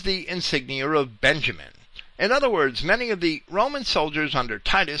 This is the insignia of Benjamin. In other words, many of the Roman soldiers under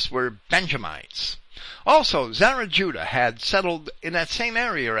Titus were Benjamites. Also, Zara Judah had settled in that same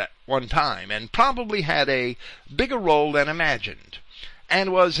area at one time and probably had a bigger role than imagined,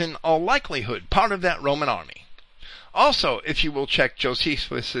 and was in all likelihood part of that Roman army. Also, if you will check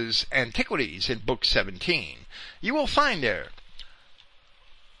Josephus's Antiquities in Book 17, you will find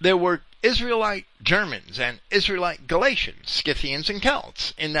there were Israelite Germans and Israelite Galatians, Scythians and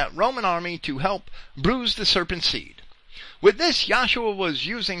Celts in that Roman army to help bruise the serpent seed. With this, Yahshua was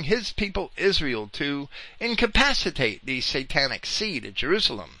using his people Israel to incapacitate the satanic seed at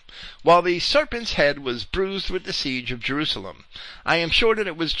Jerusalem, while the serpent's head was bruised with the siege of Jerusalem. I am sure that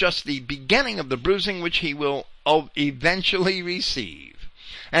it was just the beginning of the bruising which he will eventually receive.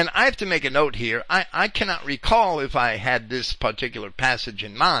 And I have to make a note here. I cannot recall if I had this particular passage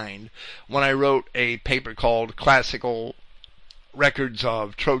in mind when I wrote a paper called Classical Records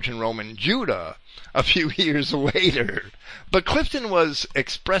of Trojan Roman Judah a few years later. But Clifton was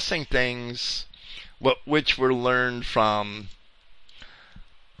expressing things which were learned from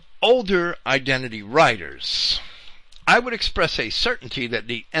older identity writers. I would express a certainty that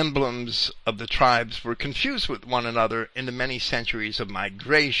the emblems of the tribes were confused with one another in the many centuries of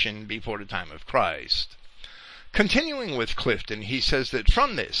migration before the time of Christ. Continuing with Clifton, he says that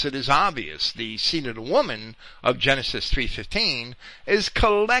from this it is obvious the seed of the woman of Genesis 3:15 is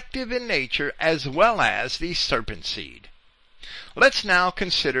collective in nature as well as the serpent seed. Let's now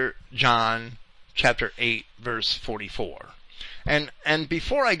consider John chapter 8 verse 44. And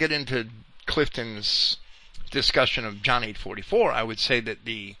before I get into Clifton's discussion of John 8:44, I would say that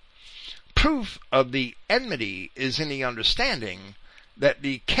the proof of the enmity is in the understanding that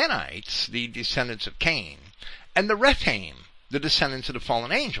the Kenites, the descendants of Cain, and the Rephaim, the descendants of the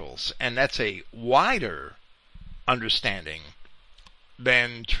fallen angels, and that's a wider understanding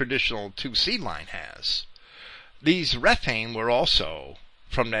than traditional Two-Seedline has. These Rephaim were also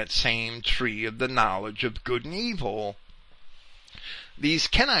from that same tree of the knowledge of good and evil. These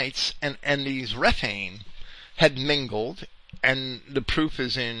Kenites and these Rephaim had mingled, and the proof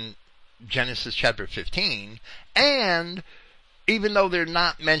is in Genesis chapter 15, and even though they're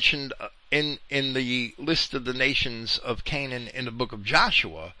not mentioned in the list of the nations of Canaan in the book of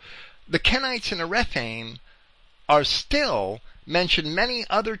Joshua, the Kenites and the Rephaim are still mentioned many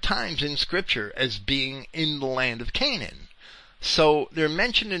other times in Scripture as being in the land of Canaan. So they're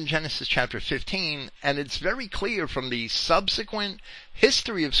mentioned in Genesis chapter 15, and it's very clear from the subsequent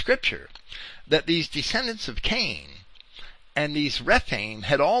history of Scripture that these descendants of Cain and these Rephaim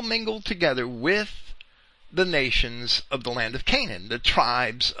had all mingled together with the nations of the land of Canaan, the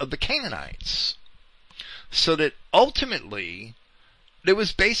tribes of the Canaanites. So that ultimately there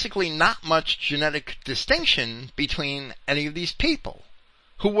was basically not much genetic distinction between any of these people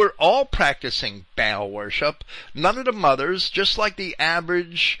who were all practicing Baal worship. None of the mothers, just like the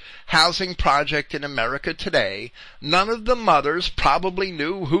average housing project in America today, none of the mothers probably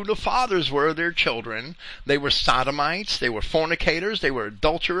knew who the fathers were of their children. They were sodomites, they were fornicators, they were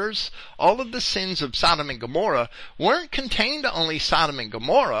adulterers. All of the sins of Sodom and Gomorrah weren't contained to only Sodom and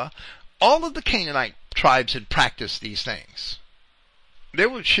Gomorrah. All of the Canaanite tribes had practiced these things.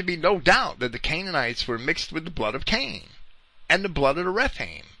 There should be no doubt that the Canaanites were mixed with the blood of Cain and the blood of the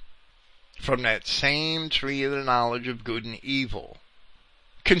Rephaim, from that same tree of the knowledge of good and evil.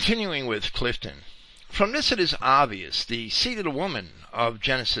 Continuing with Clifton, from this it is obvious the seed of the woman of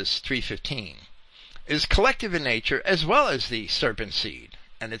Genesis 3:15 is collective in nature as well as the serpent seed,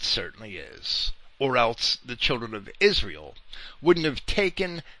 and it certainly is. Or else the children of Israel wouldn't have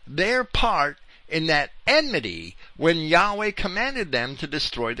taken their part in that enmity when Yahweh commanded them to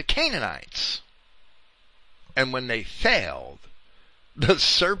destroy the Canaanites. And when they failed, the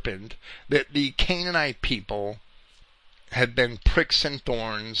serpent, that the Canaanite people have been pricks and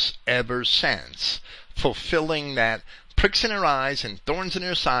thorns ever since, fulfilling that pricks in their eyes and thorns in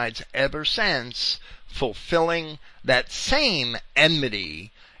their sides ever since, fulfilling that same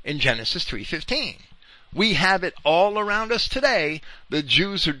enmity in Genesis 3:15. We have it all around us today. The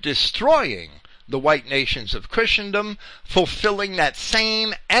Jews are destroying the white nations of Christendom, fulfilling that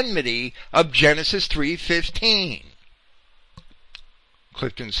same enmity of Genesis 3:15.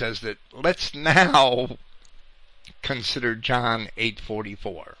 Clifton says that let's now consider John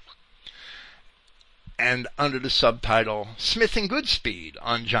 8:44. And under the subtitle, Smith and Goodspeed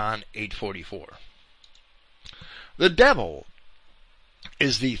on John 8:44. The devil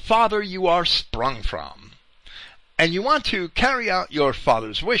is the father you are sprung from, and you want to carry out your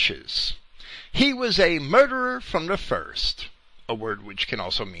father's wishes. He was a murderer from the first, a word which can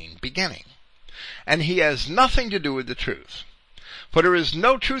also mean beginning, and he has nothing to do with the truth, for there is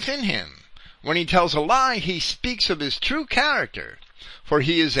no truth in him. When he tells a lie, he speaks of his true character, for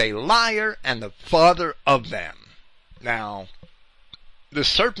he is a liar and the father of them. Now, the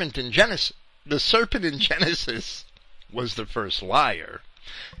serpent in Genesis was the first liar.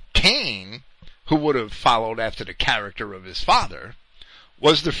 Cain, who would have followed after the character of his father,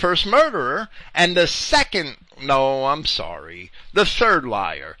 was the first murderer, and the third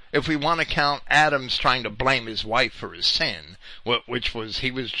liar, if we want to count Adam's trying to blame his wife for his sin, which was he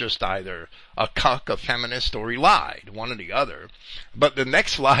was just either a cuck, a feminist, or he lied, one or the other. But the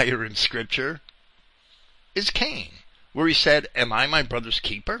next liar in Scripture is Cain, where he said, "Am I my brother's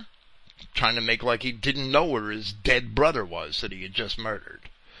keeper?" Trying to make like he didn't know where his dead brother was that he had just murdered.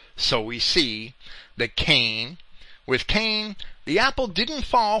 So we see that with Cain, the apple didn't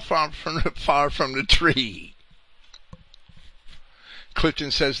fall far from the tree.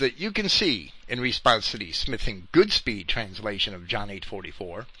 Clifton says that you can see, in response to the Smith and Goodspeed translation of John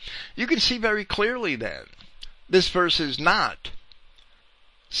 8:44, you can see very clearly then, this verse is not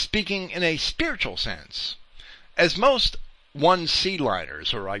speaking in a spiritual sense, as most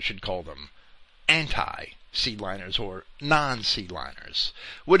one-seedliners, or I should call them anti-seedliners or non-seedliners,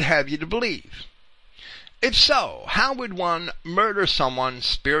 would have you to believe. If so, how would one murder someone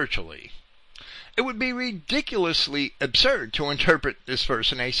spiritually? It would be ridiculously absurd to interpret this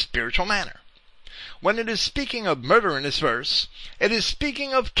verse in a spiritual manner. When it is speaking of murder in this verse, it is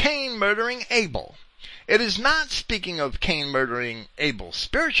speaking of Cain murdering Abel. It is not speaking of Cain murdering Abel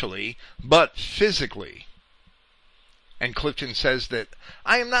spiritually, but physically. And Clifton says that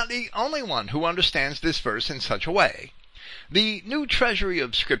I am not the only one who understands this verse in such a way. The New Treasury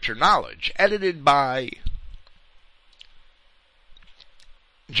of Scripture Knowledge, edited by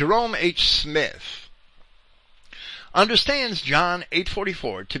Jerome H. Smith, understands John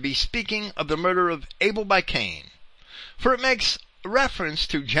 8:44 to be speaking of the murder of Abel by Cain, for it makes reference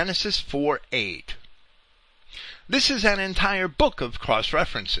to Genesis 4:8. This is an entire book of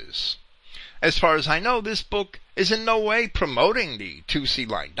cross-references. As far as I know, this book is in no way promoting the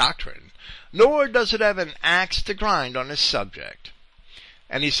Two-Seedline doctrine, nor does it have an axe to grind on this subject.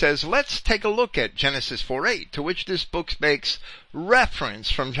 And he says, let's take a look at Genesis 4:8, to which this book makes reference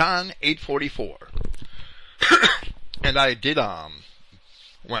from John 8:44. And I did,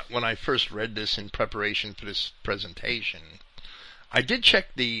 when I first read this in preparation for this presentation, I did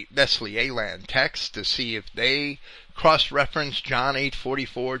check the Nestle-Aland text to see if they cross-referenced John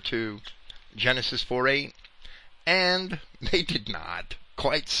 8:44 to Genesis 4:8, and they did not.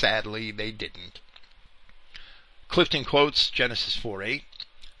 Quite sadly, they didn't. Clifton quotes Genesis 4:8,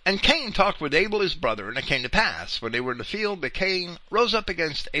 "And Cain talked with Abel his brother, and it came to pass, when they were in the field, that Cain rose up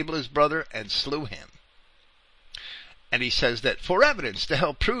against Abel his brother, and slew him." And he says that for evidence to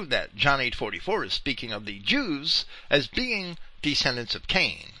help prove that John 8:44 is speaking of the Jews as being descendants of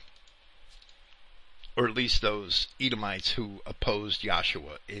Cain, or at least those Edomites who opposed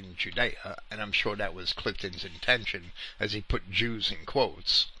Joshua in Judea, and I'm sure that was Clifton's intention as he put Jews in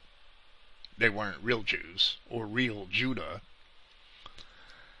quotes. They weren't real Jews, or real Judah.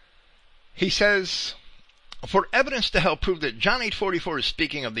 He says, for evidence to help prove that John 8:44 is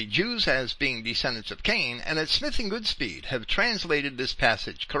speaking of the Jews as being descendants of Cain, and that Smith and Goodspeed have translated this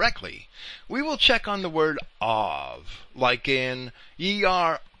passage correctly, we will check on the word of, like in, ye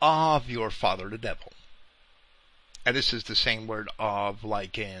are of your father the devil. And this is the same word of,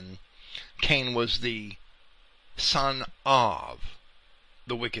 like in, Cain was the son of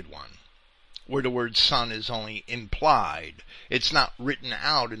the wicked one, where the word son is only implied. It's not written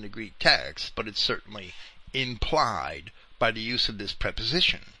out in the Greek text, but it's certainly implied by the use of this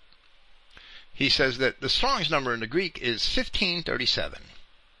preposition. He says that the Strong's number in the Greek is 1537.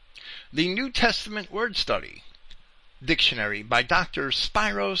 The New Testament Word Study Dictionary by Dr.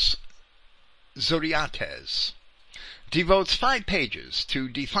 Spiros Zoriates devotes 5 pages to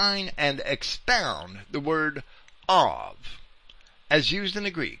define and expound the word of, as used in the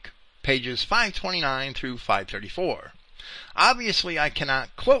Greek, pages 529 through 534. Obviously, I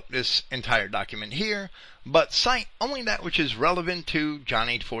cannot quote this entire document here, but cite only that which is relevant to John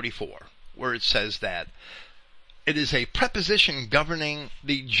 8:44, where it says that it is a preposition governing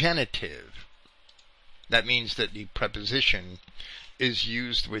the genitive. That means that the preposition is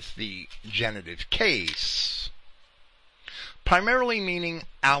used with the genitive case, primarily meaning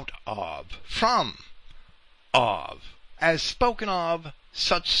out of, from, of, as spoken of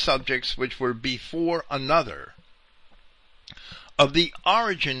such subjects which were before another, of the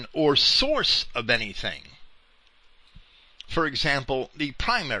origin or source of anything. For example, the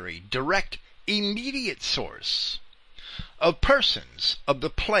primary, direct, immediate source of persons, of the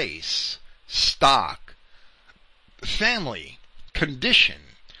place, stock, family, condition,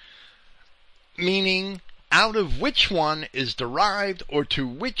 meaning out of which one is derived or to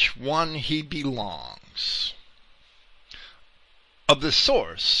which one he belongs. Of the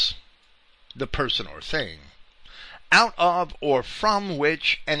source, the person or thing, out of or from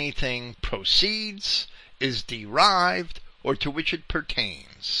which anything proceeds, is derived, or to which it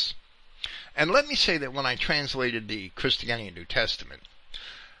pertains. And let me say that when I translated the Christianity New Testament,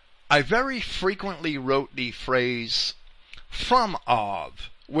 I very frequently wrote the phrase from of,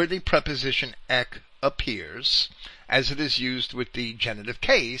 where the preposition ek appears, as it is used with the genitive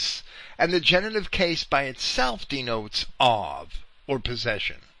case, and the genitive case by itself denotes of, or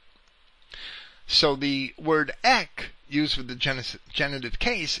possession. So the word ek, used with the genitive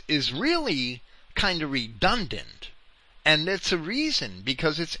case, is really kind of redundant. And it's a reason,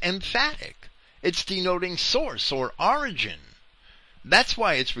 because it's emphatic. It's denoting source or origin. That's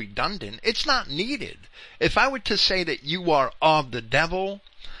why it's redundant. It's not needed. If I were to say that you are of the devil,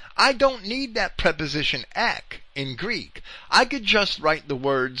 I don't need that preposition ek in Greek. I could just write the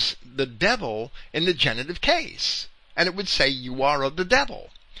words the devil in the genitive case, and it would say you are of the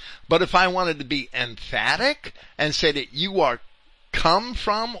devil. But if I wanted to be emphatic and say that you are come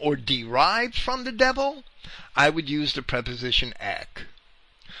from or derived from the devil, I would use the preposition ek.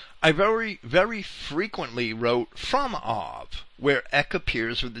 I very, very frequently wrote from of, where ek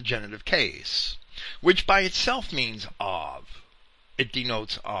appears with the genitive case, which by itself means of. It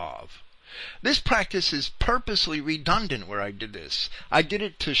denotes of. This practice is purposely redundant where I did this. I did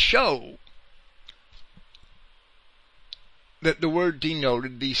it to show that the word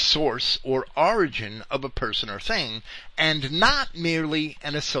denoted the source or origin of a person or thing, and not merely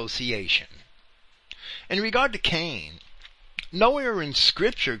an association. In regard to Cain, nowhere in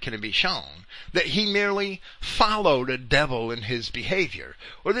Scripture can it be shown that he merely followed a devil in his behavior,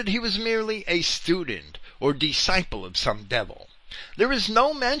 or that he was merely a student or disciple of some devil. There is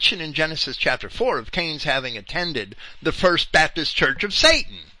no mention in Genesis chapter 4 of Cain's having attended the First Baptist Church of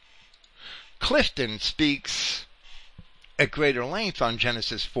Satan. Clifton speaks at greater length on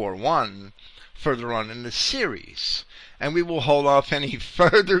Genesis 4:1 further on in the series, and we will hold off any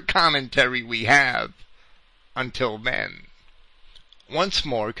further commentary we have until then. Once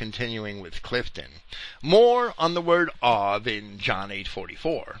more, continuing with Clifton, more on the word of in John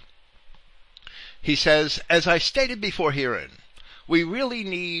 8:44. He says, as I stated before herein, we really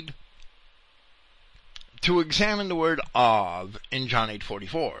need to examine the word of in John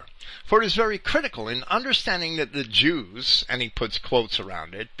 8:44, for it is very critical in understanding that the Jews, and he puts quotes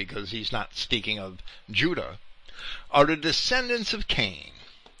around it because he's not speaking of Judah, are the descendants of Cain.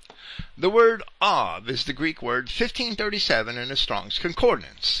 The word of is the Greek word 1537 in the Strong's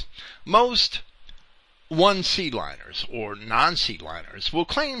Concordance. Most One-seedliners, or non-seedliners, will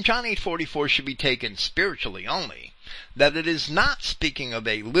claim John 8:44 should be taken spiritually only, that it is not speaking of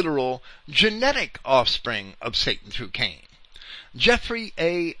a literal genetic offspring of Satan through Cain. Jeffrey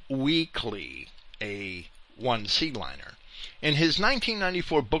A. Weekly, a one-seedliner, in his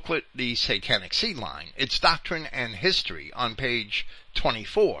 1994 booklet, The Satanic Seedline, Its Doctrine and History, on page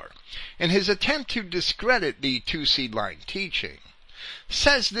 24, in his attempt to discredit the two-seedline teaching,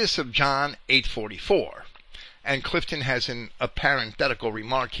 says this of John 8:44, and Clifton has a parenthetical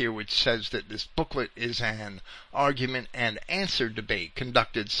remark here which says that this booklet is an argument and answer debate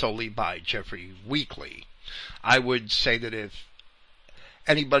conducted solely by Jeffrey Weekly. I would say that if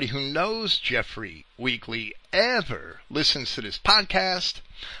anybody who knows Jeffrey Weekly ever listens to this podcast,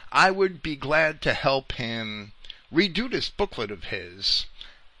 I would be glad to help him redo this booklet of his,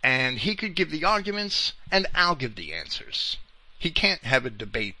 and he could give the arguments and I'll give the answers. He can't have a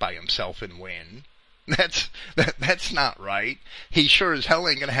debate by himself and win. That's not right. He sure as hell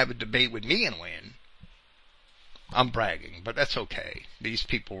ain't going to have a debate with me and win. I'm bragging, but that's okay. These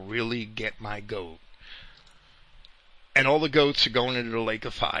people really get my goat. And all the goats are going into the lake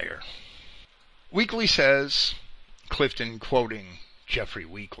of fire. Weekly says, Clifton quoting Jeffrey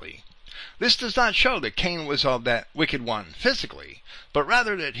Weekly, this does not show that Cain was of that wicked one physically, but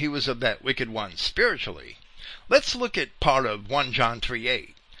rather that he was of that wicked one spiritually. Let's look at part of 1 John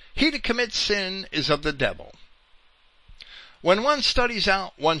 3:8. He that commits sin is of the devil. When one studies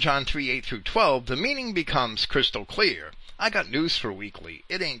out 1 John 3:8 through 12, the meaning becomes crystal clear. I got news for Weekly.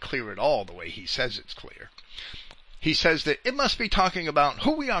 It ain't clear at all the way he says it's clear. He says that it must be talking about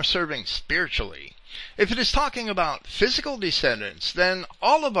who we are serving spiritually. If it is talking about physical descendants, then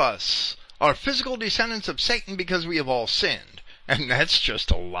all of us are physical descendants of Satan because we have all sinned. And that's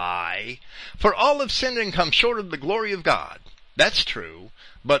just a lie. For all have sinned and come short of the glory of God. That's true,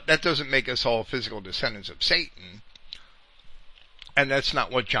 but that doesn't make us all physical descendants of Satan. And that's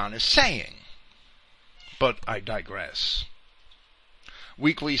not what John is saying. But I digress.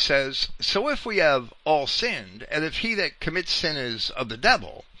 Weekly says, so if we have all sinned, and if he that commits sin is of the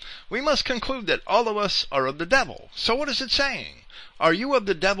devil, we must conclude that all of us are of the devil. So what is it saying? Are you of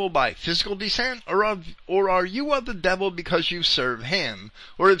the devil by physical descent, or are you of the devil because you serve him,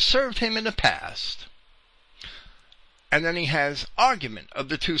 or have served him in the past? And then he has argument of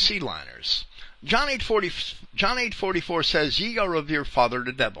the two-seedliners. John 8:44 says, ye are of your father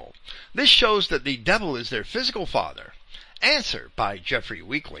the devil. This shows that the devil is their physical father. Answer by Jeffrey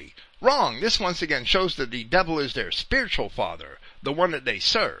Weekly. Wrong. This once again shows that the devil is their spiritual father, the one that they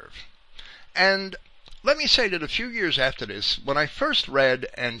serve. And let me say that a few years after this, when I first read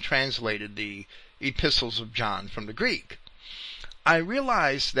and translated the epistles of John from the Greek, I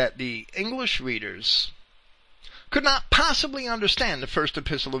realized that the English readers could not possibly understand the first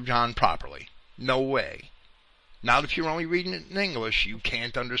epistle of John properly. No way. Not if you're only reading it in English, you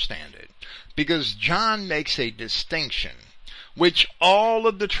can't understand it. Because John makes a distinction, which all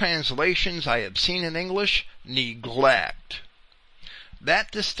of the translations I have seen in English neglect.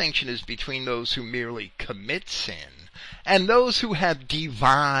 That distinction is between those who merely commit sin and those who have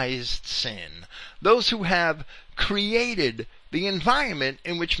devised sin, those who have created the environment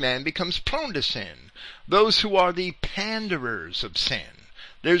in which man becomes prone to sin, those who are the panderers of sin.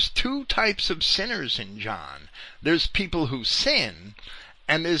 There's two types of sinners in John. There's people who sin,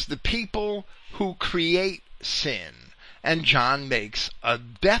 and there's the people who create sin. And John makes a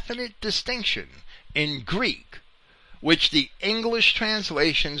definite distinction in Greek, which the English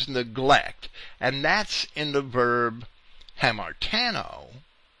translations neglect, and that's in the verb hamartano,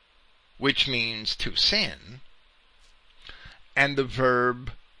 which means to sin, and the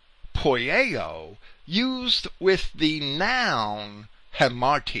verb poieo, used with the noun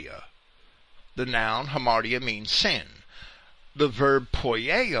hamartia. The noun hamartia means sin. The verb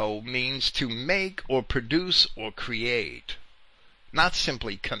poieo means to make or produce or create, not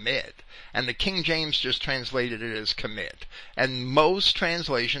simply commit. And the King James just translated it as commit. And most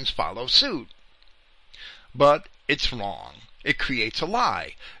translations follow suit. But it's wrong. It creates a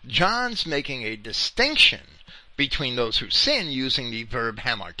lie. John's making a distinction between those who sin using the verb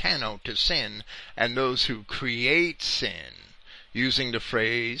hamartano, to sin, and those who create sin using the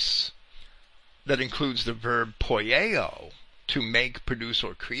phrase that includes the verb poieo, to make, produce,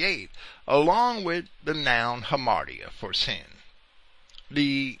 or create, along with the noun hamartia, for sin.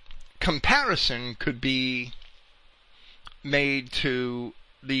 The comparison could be made to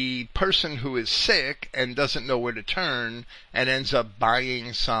the person who is sick and doesn't know where to turn and ends up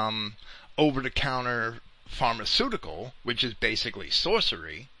buying some over-the-counter pharmaceutical, which is basically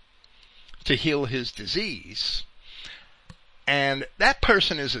sorcery, to heal his disease. And that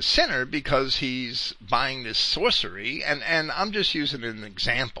person is a sinner because he's buying this sorcery. And I'm just using an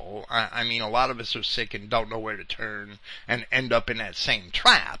example. I mean, a lot of us are sick and don't know where to turn and end up in that same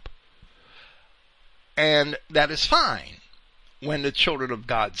trap. And that is fine when the children of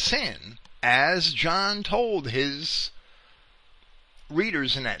God sin, as John told his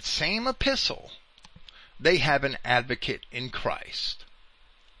readers in that same epistle. They have an advocate in Christ.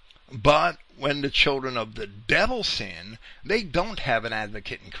 But when the children of the devil sin, they don't have an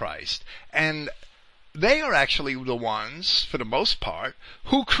advocate in Christ. And they are actually the ones, for the most part,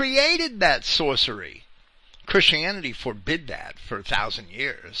 who created that sorcery. Christianity forbid that for 1,000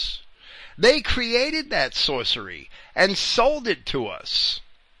 years. They created that sorcery and sold it to us.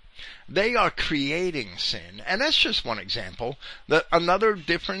 They are creating sin. And that's just one example.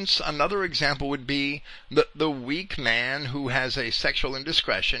 Another example would be the weak man who has a sexual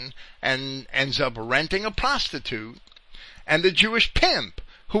indiscretion and ends up renting a prostitute, and the Jewish pimp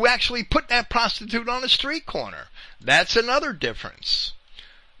who actually put that prostitute on a street corner. That's another difference.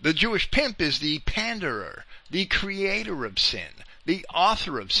 The Jewish pimp is the panderer, the creator of sin, the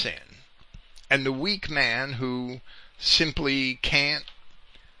author of sin. And the weak man who simply can't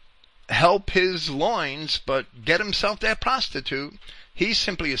help his loins but get himself that prostitute, he's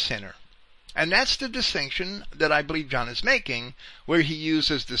simply a sinner. And that's the distinction that I believe John is making, where he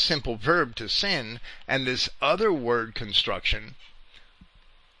uses the simple verb to sin and this other word construction,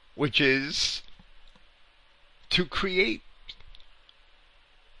 which is to create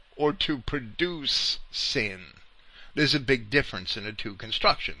or to produce sin. There's a big difference in the two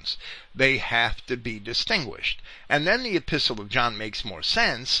constructions. They have to be distinguished. And then the epistle of John makes more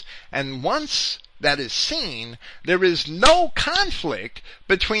sense, and once that is seen, there is no conflict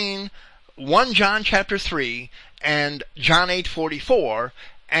between 1 John chapter 3 and John 8:44,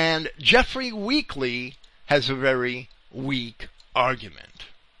 and Jeffrey Weekly has a very weak argument.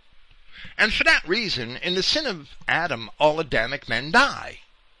 And for that reason, in the sin of Adam, all Adamic men die.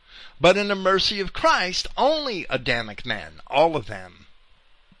 But in the mercy of Christ, only Adamic men, all of them,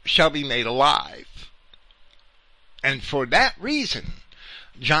 shall be made alive. And for that reason,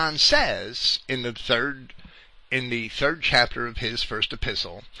 John says in the third chapter of his first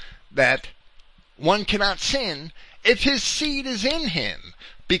epistle that one cannot sin if his seed is in him,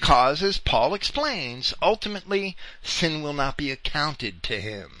 because, as Paul explains, ultimately sin will not be accounted to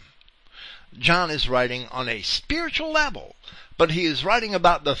him. John is writing on a spiritual level, but he is writing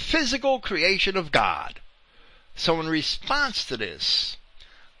about the physical creation of God. So in response to this,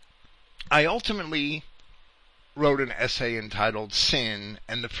 I ultimately wrote an essay entitled Sin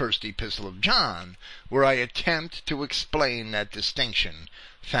and the First Epistle of John, where I attempt to explain that distinction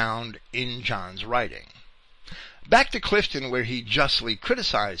found in John's writing. Back to Clifton, where he justly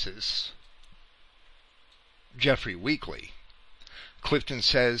criticizes Jeffrey Weekly. Clifton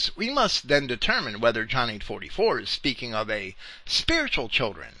says, we must then determine whether John 8:44 is speaking of a spiritual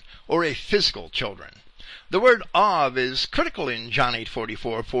children or a physical children. The word of is critical in John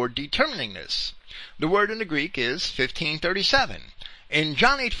 8:44 for determining this. The word in the Greek is 1537. In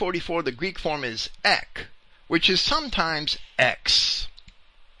John 8:44, the Greek form is ek, which is sometimes x.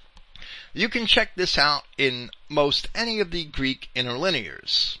 You can check this out in most any of the Greek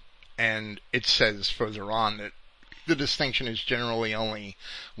interlinears, and it says further on that the distinction is generally only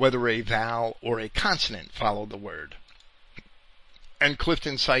whether a vowel or a consonant follow the word. And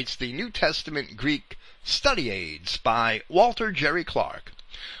Clifton cites the New Testament Greek Study Aids by Walter Jerry Clark,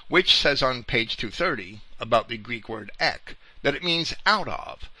 which says on page 230 about the Greek word ek that it means out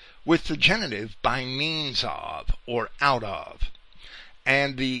of, with the genitive by means of or out of.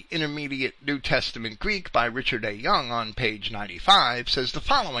 And the Intermediate New Testament Greek by Richard A. Young on page 95 says the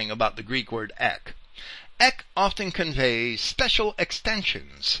following about the Greek word ek. Ek often conveys special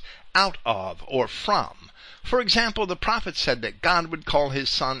extensions, out of or from. For example, the prophet said that God would call his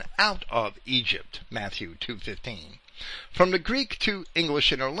son out of Egypt, Matthew 2:15. From the Greek to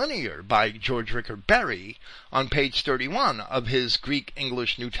English Interlinear by George Rickard Berry on page 31 of his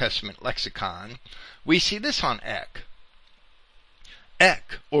Greek-English New Testament lexicon, we see this on ek.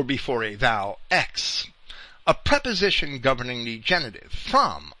 Ek, or before a vowel, ex, a preposition governing the genitive,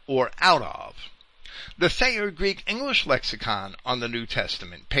 from or out of. The Thayer Greek English Lexicon on the New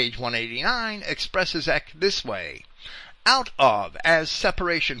Testament, page 189, expresses ek this way. Out of, as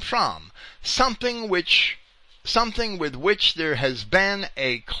separation from, something with which there has been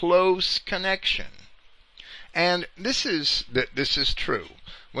a close connection. And this is true.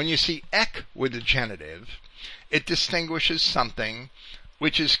 When you see ek with the genitive, it distinguishes something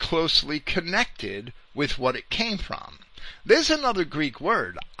which is closely connected with what it came from. There's another Greek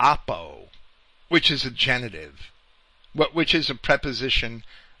word, apo, which is a genitive, which is a preposition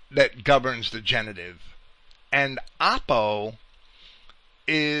that governs the genitive. And apo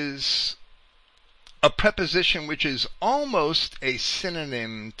is a preposition which is almost a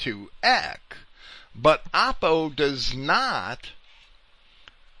synonym to ek, but apo does not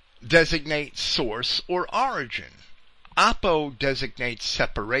designate source or origin. Apo designates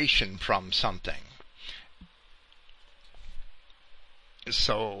separation from something.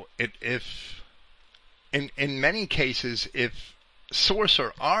 So if in many cases, if source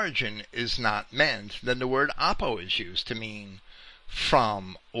or origin is not meant, then the word apo is used to mean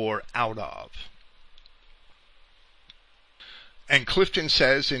from or out of. And Clifton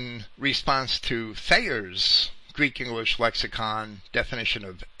says, in response to Thayer's Greek-English lexicon definition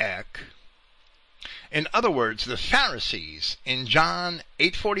of ek, in other words, the Pharisees in John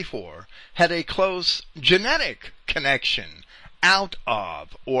 8:44 had a close genetic connection out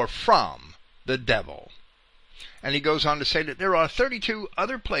of or from the devil. And he goes on to say that there are 32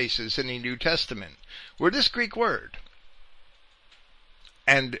 other places in the New Testament where this Greek word,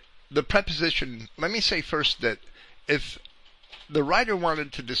 and the preposition, let me say first that if the writer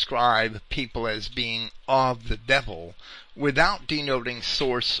wanted to describe people as being of the devil without denoting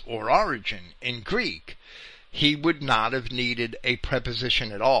source or origin in Greek, he would not have needed a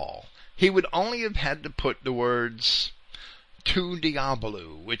preposition at all. He would only have had to put the words to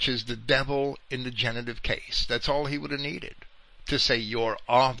diabolou, which is the devil in the genitive case. That's all he would have needed to say you're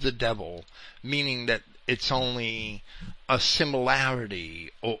of the devil, meaning that it's only a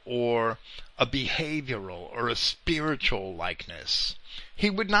similarity or a behavioral or a spiritual likeness. He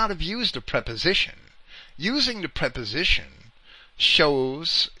would not have used a preposition. Using the preposition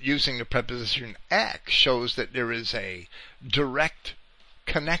ek shows that there is a direct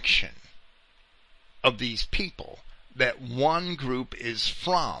connection of these people, that one group is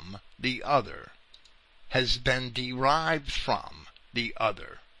from the other, has been derived from the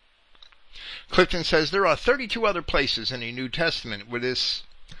other. Clifton says there are 32 other places in the New Testament where this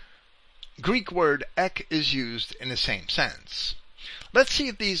Greek word ek is used in the same sense. Let's see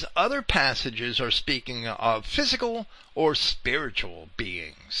if these other passages are speaking of physical or spiritual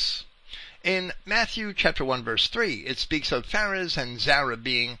beings. In Matthew chapter 1 verse 3, it speaks of Pharez and Zara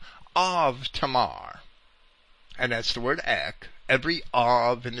being of Tamar. And that's the word ek. Every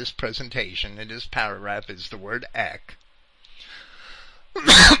of in this presentation, in this paragraph, is the word ek.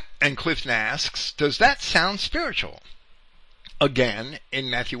 And Clifton asks, does that sound spiritual? Again, in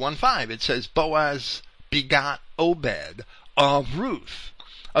Matthew 1:5, it says, Boaz begot Obed of Ruth.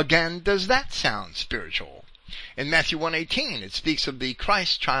 Again, does that sound spiritual? In Matthew 1:18, it speaks of the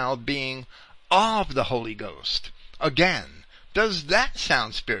Christ child being of the Holy Ghost. Again, does that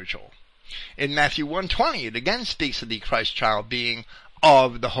sound spiritual? In Matthew 1:20, it again speaks of the Christ child being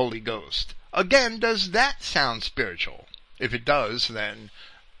of the Holy Ghost. Again, does that sound spiritual? If it does, then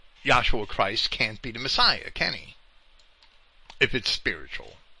Yahshua Christ can't be the Messiah, can he? If it's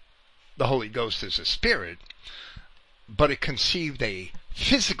spiritual. The Holy Ghost is a spirit, but it conceived a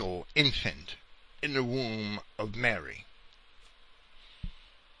physical infant in the womb of Mary.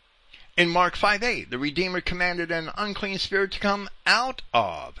 In Mark 5:8, the Redeemer commanded an unclean spirit to come out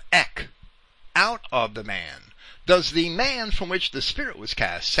of, ek, out of the man. Does the man from which the spirit was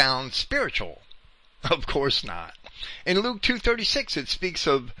cast sound spiritual? Of course not. In Luke 2:36, it speaks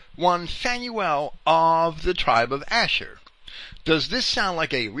of one Phanuel of the tribe of Asher. Does this sound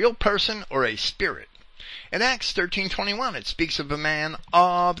like a real person or a spirit? In Acts 13:21, it speaks of a man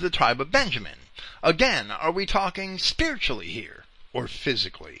of the tribe of Benjamin. Again, are we talking spiritually here or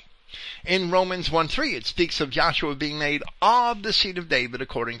physically? In Romans 1:3, it speaks of Joshua being made of the seed of David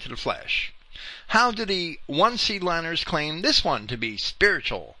according to the flesh. How do the one-seedliners claim this one to be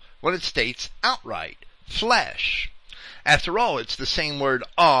spiritual when it states outright flesh? After all, it's the same word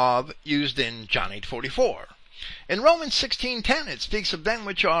of used in John 8:44. In Romans 16:10, it speaks of them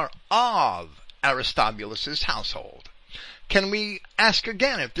which are of Aristobulus' household. Can we ask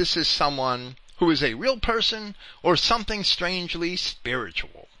again if this is someone who is a real person or something strangely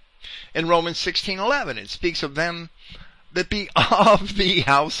spiritual? In Romans 16:11, it speaks of them that be of the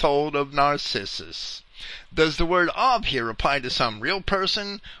household of Narcissus. Does the word of here apply to some real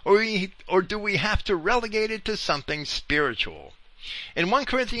person, or do we have to relegate it to something spiritual? In 1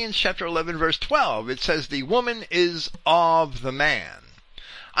 Corinthians chapter 11 verse 12, it says the woman is of the man.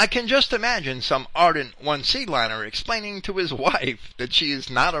 I can just imagine some ardent one-seedliner explaining to his wife that she is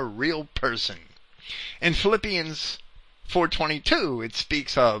not a real person. In Philippians 4:22, it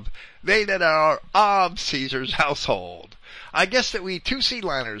speaks of they that are of Caesar's household. I guess that we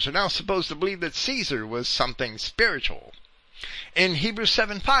two-seedliners are now supposed to believe that Caesar was something spiritual. In Hebrews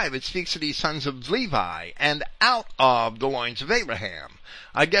 7:5, it speaks of the sons of Levi and out of the loins of Abraham.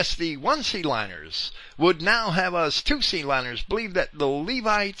 I guess the one-seedliners would now have us two-seedliners believe that the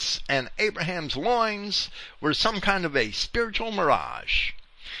Levites and Abraham's loins were some kind of a spiritual mirage.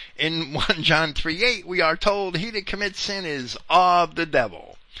 In 1 John 3:8, we are told he that commits sin is of the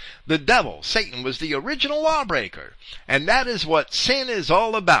devil. The devil, Satan, was the original lawbreaker, and that is what sin is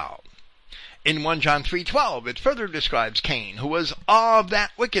all about. In 1 John 3:12, it further describes Cain, who was of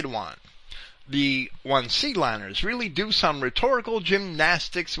that wicked one. The one-seedliners really do some rhetorical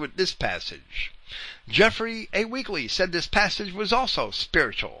gymnastics with this passage. Jeffrey A. Weekly said this passage was also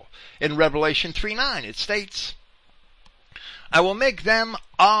spiritual. In Revelation 3:9, it states, I will make them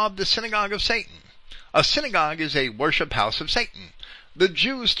of the synagogue of Satan. A synagogue is a worship house of Satan. The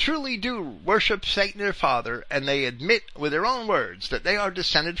Jews truly do worship Satan their father, and they admit with their own words that they are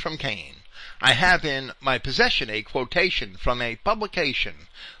descended from Cain. I have in my possession a quotation from a publication,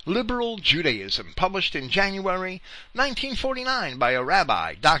 Liberal Judaism, published in January 1949 by a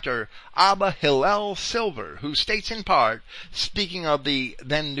rabbi, Dr. Abba Hillel Silver, who states in part, speaking of the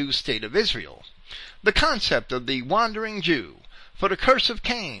then new state of Israel, the concept of the wandering Jew, for the curse of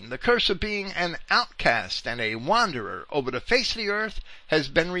Cain, the curse of being an outcast and a wanderer over the face of the earth, has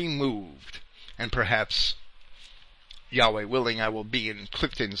been removed. And perhaps, Yahweh willing, I will be in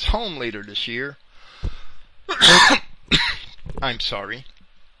Clifton's home later this year. I'm sorry.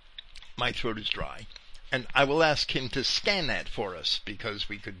 My throat is dry. And I will ask him to scan that for us, because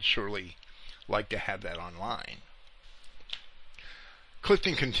we could surely like to have that online.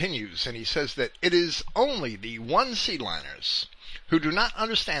 Clifton continues, and he says that it is only the one-seedliners who do not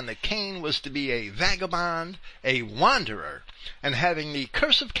understand that Cain was to be a vagabond, a wanderer, and having the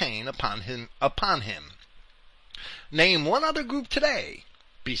curse of Cain upon him. Name one other group today,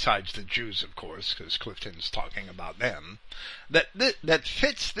 besides the Jews, of course, because Clifton's talking about them, that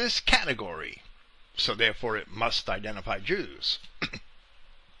fits this category. So therefore it must identify Jews.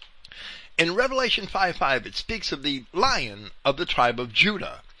 In Revelation 5:5, it speaks of the Lion of the tribe of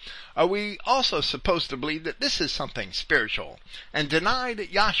Judah. Are we also supposed to believe that this is something spiritual and deny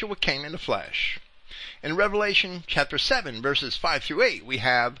that Yahshua came in the flesh? In Revelation chapter 7, verses 5 through 8, we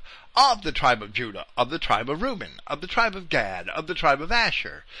have of the tribe of Judah, of the tribe of Reuben, of the tribe of Gad, of the tribe of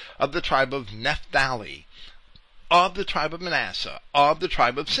Asher, of the tribe of Naphtali, of the tribe of Manasseh, of the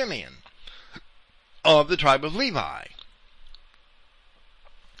tribe of Simeon, of the tribe of Levi,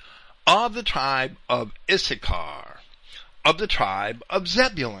 of the tribe of Issachar, of the tribe of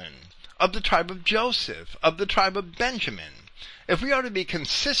Zebulun, of the tribe of Joseph, of the tribe of Benjamin. If we are to be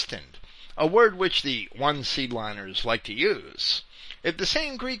consistent, a word which the one-seedliners like to use, if the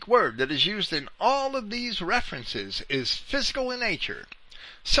same Greek word that is used in all of these references is physical in nature,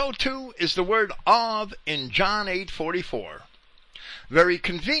 so too is the word of in John 8:44. Very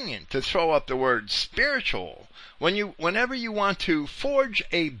convenient to throw up the word spiritual whenever you want to forge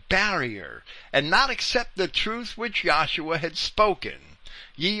a barrier and not accept the truth which Yahshua had spoken.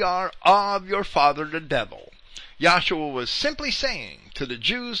 Ye are of your father the devil. Yahshua was simply saying to the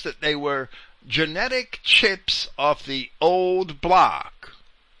Jews that they were genetic chips off the old block.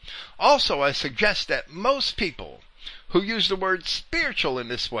 Also, I suggest that most people who use the word spiritual in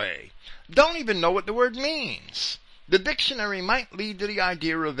this way don't even know what the word means. The dictionary might lead to the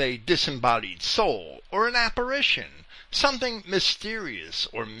idea of a disembodied soul or an apparition, something mysterious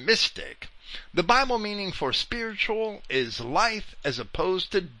or mystic. The Bible meaning for spiritual is life as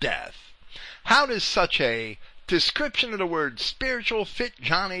opposed to death. How does such a description of the word spiritual fit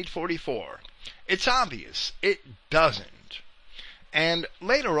John 8:44? It's obvious. It doesn't. And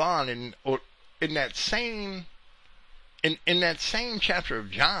later on in that same chapter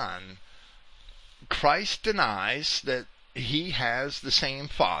of John, Christ denies that he has the same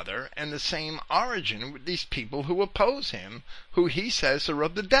father and the same origin with these people who oppose him, who he says are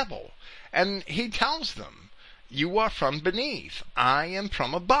of the devil. And he tells them, you are from beneath, I am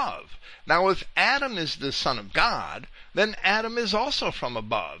from above. Now if Adam is the son of God, then Adam is also from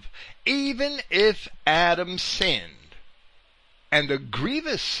above. Even if Adam sinned, and a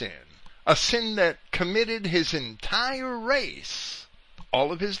grievous sin, a sin that committed his entire race,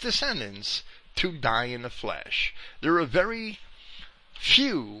 all of his descendants, to die in the flesh. There are very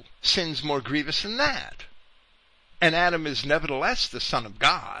few sins more grievous than that. And Adam is nevertheless the Son of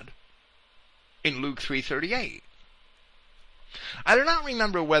God in Luke 3:38. I do not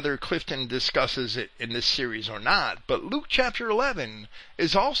remember whether Clifton discusses it in this series or not, but Luke chapter 11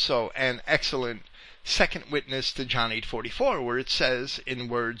 is also an excellent second witness to John 8:44, where it says, in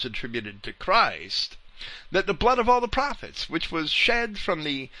words attributed to Christ, that the blood of all the prophets, which was shed from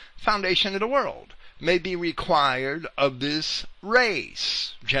the foundation of the world, may be required of this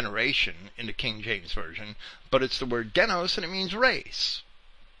race. Generation in the King James Version, but it's the word genos and it means race.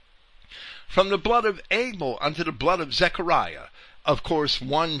 From the blood of Abel unto the blood of Zechariah. Of course,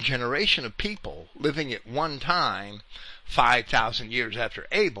 one generation of people living at one time, 5,000 years after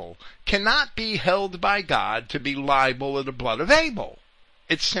Abel, cannot be held by God to be liable to the blood of Abel.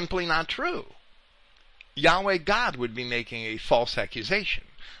 It's simply not true. Yahweh God would be making a false accusation.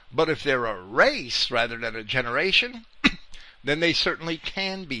 But if they're a race rather than a generation, then they certainly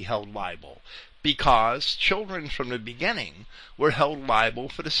can be held liable, because children from the beginning were held liable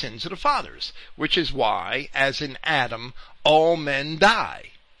for the sins of the fathers, which is why, as in Adam, all men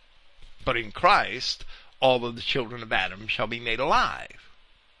die. But in Christ, all of the children of Adam shall be made alive.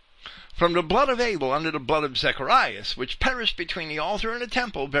 From the blood of Abel unto the blood of Zacharias, which perished between the altar and the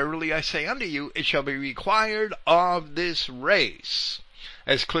temple, verily I say unto you, it shall be required of this race.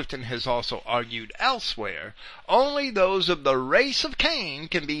 As Clifton has also argued elsewhere, only those of the race of Cain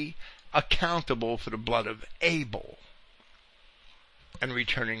can be accountable for the blood of Abel. And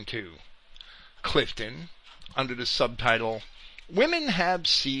returning to Clifton, under the subtitle, Women Have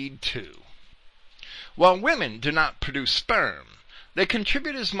Seed Too. While women do not produce sperm, they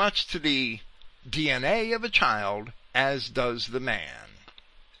contribute as much to the DNA of a child as does the man.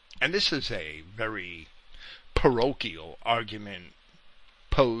 And this is a very parochial argument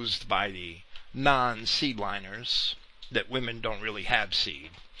posed by the non-seedliners, that women don't really have seed.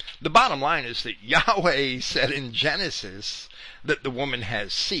 The bottom line is that Yahweh said in Genesis that the woman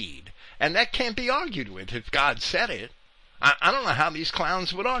has seed, and that can't be argued with if God said it. I don't know how these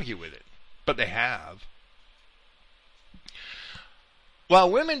clowns would argue with it, but they have.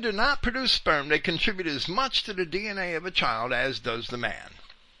 While women do not produce sperm, they contribute as much to the DNA of a child as does the man.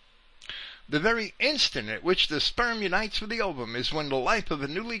 The very instant at which the sperm unites with the ovum is when the life of a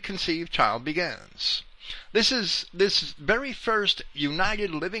newly conceived child begins. This very first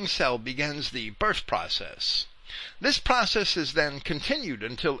united living cell begins the birth process. This process is then continued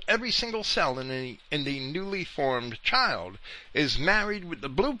until every single cell in the newly formed child is married with the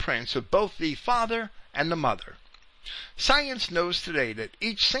blueprints of both the father and the mother. Science knows today that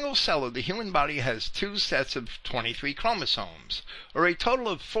each single cell of the human body has 2 sets of 23 chromosomes, or a total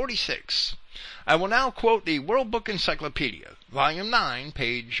of 46. I will now quote the World Book Encyclopedia, Volume 9,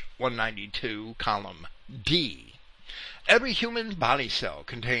 page 192, column D. Every human body cell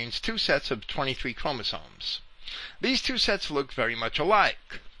contains 2 sets of 23 chromosomes. These 2 sets look very much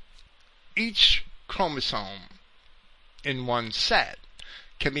alike. Each chromosome in one set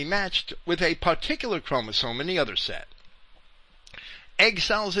can be matched with a particular chromosome in the other set. Egg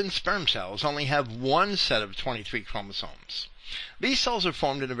cells and sperm cells only have 1 set of 23 chromosomes. These cells are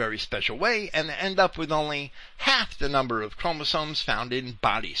formed in a very special way and end up with only half the number of chromosomes found in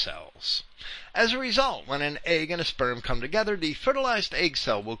body cells. As a result, when an egg and a sperm come together, the fertilized egg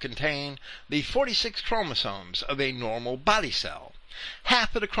cell will contain the 46 chromosomes of a normal body cell.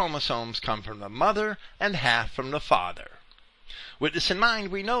 Half of the chromosomes come from the mother and half from the father. With this in mind,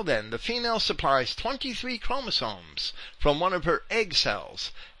 we know then the female supplies 23 chromosomes from one of her egg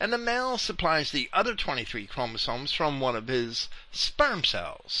cells, and the male supplies the other 23 chromosomes from one of his sperm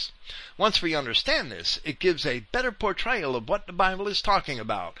cells. Once we understand this, it gives a better portrayal of what the Bible is talking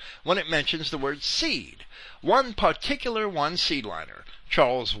about when it mentions the word seed. One particular one-seedliner,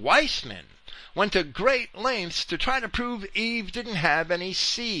 Charles Weisman, went to great lengths to try to prove Eve didn't have any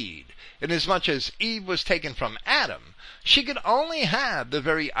seed. Inasmuch as Eve was taken from Adam, she could only have the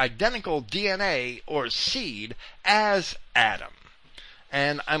very identical DNA or seed as Adam.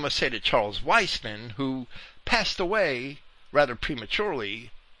 And I must say that Charles Weisman, who passed away rather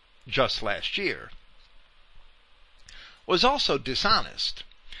prematurely just last year, was also dishonest.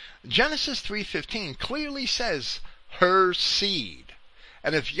 Genesis 3:15 clearly says her seed.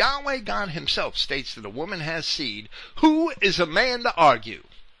 And if Yahweh God himself states that a woman has seed, who is a man to argue?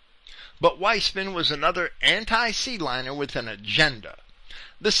 But Weisman was another anti-seedliner with an agenda.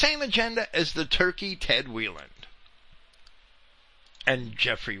 The same agenda as the turkey Ted Wieland and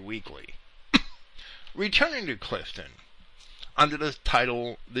Jeffrey Weekly. Returning to Clifton, under the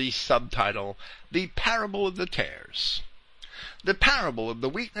subtitle, The Parable of the Tares. The parable of the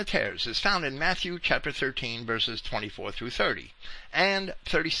wheat and the tares is found in Matthew chapter 13, verses 24 through 30, and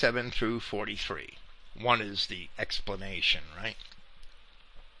 37 through 43. One is the explanation, right?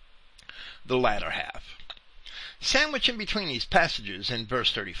 The latter half. Sandwiched in between these passages in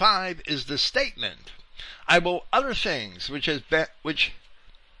verse 35 is the statement, I will utter things which have been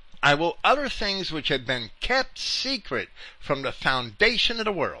kept secret from the foundation of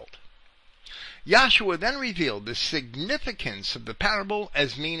the world. Yahshua then revealed the significance of the parable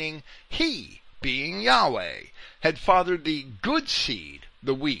as meaning he being Yahweh, had fathered the good seed,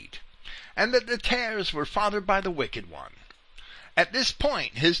 the wheat, and that the tares were fathered by the wicked one. At this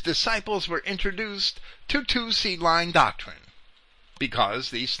point, his disciples were introduced to two-seed-line doctrine, because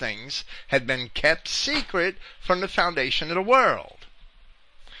these things had been kept secret from the foundation of the world.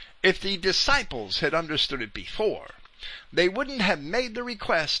 If the disciples had understood it before, they wouldn't have made the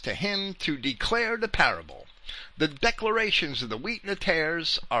request to him to declare the parable. The declarations of the wheat and the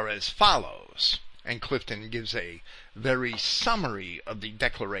tares are as follows, and Clifton gives a very summary of the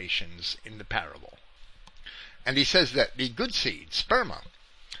declarations in the parable. And he says that the good seed, sperma,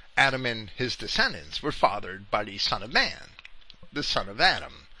 Adam and his descendants, were fathered by the Son of Man, the son of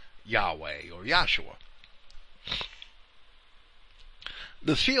Adam, Yahweh or Yahshua.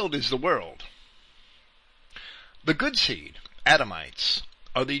 The field is the world. The good seed, Adamites,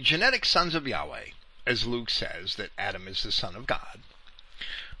 are the genetic sons of Yahweh, as Luke says that Adam is the son of God.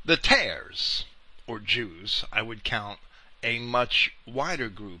 The tares, or Jews, I would count a much wider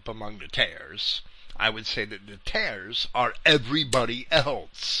group among the tares. I would say that the tares are everybody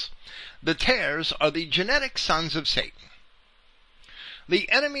else. The tares are the genetic sons of Satan. The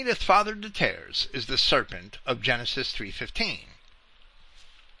enemy that fathered the tares is the serpent of Genesis 3:15.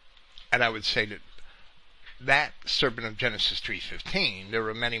 And I would say that that serpent of Genesis 3:15, there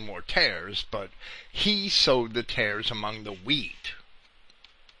were many more tares, but he sowed the tares among the wheat.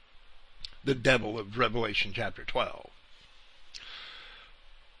 The devil of Revelation chapter 12.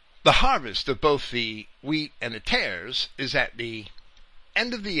 The harvest of both the wheat and the tares is at the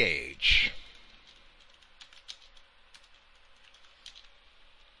end of the age.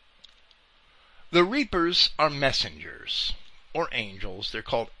 The reapers are messengers, or angels. They're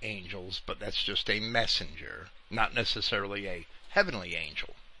called angels, but that's just a messenger, not necessarily a heavenly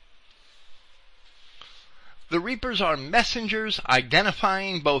angel. The reapers are messengers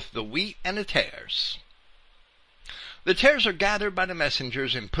identifying both the wheat and the tares. The tares are gathered by the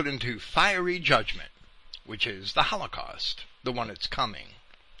messengers and put into fiery judgment, which is the Holocaust, the one that's coming.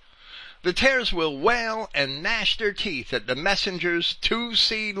 The tares will wail and gnash their teeth at the messenger's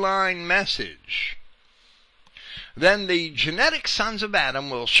two-seed-line message. Then the genetic sons of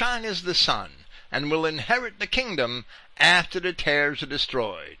Adam will shine as the sun and will inherit the kingdom after the tares are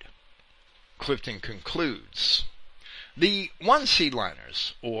destroyed. Clifton concludes, the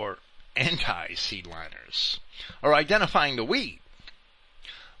one-seed-liners, or anti-seed-liners, are identifying the wheat,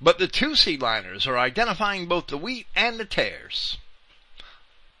 but the two-seed-liners are identifying both the wheat and the tares.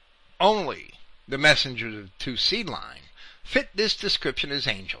 Only the messengers of two-seed-line fit this description as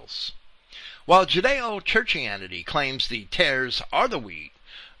angels. While Judeo-Churchianity claims the tares are the wheat,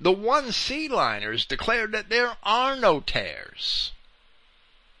 the one-seed-liners declare that there are no tares.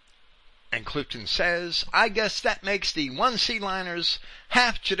 And Clifton says, I guess that makes the one-seed-liners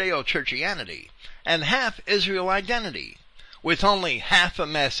half Judeo-Churchianity and half Israel identity, with only half a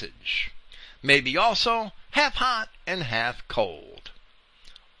message. Maybe also half hot and half cold.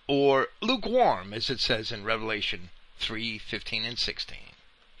 Or lukewarm, as it says in Revelation 3:15 and 16.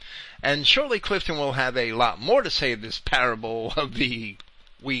 And surely Clifton will have a lot more to say of this parable of the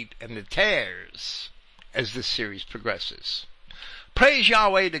wheat and the tares as this series progresses. Praise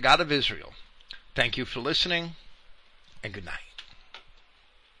Yahweh, the God of Israel. Thank you for listening, and good night.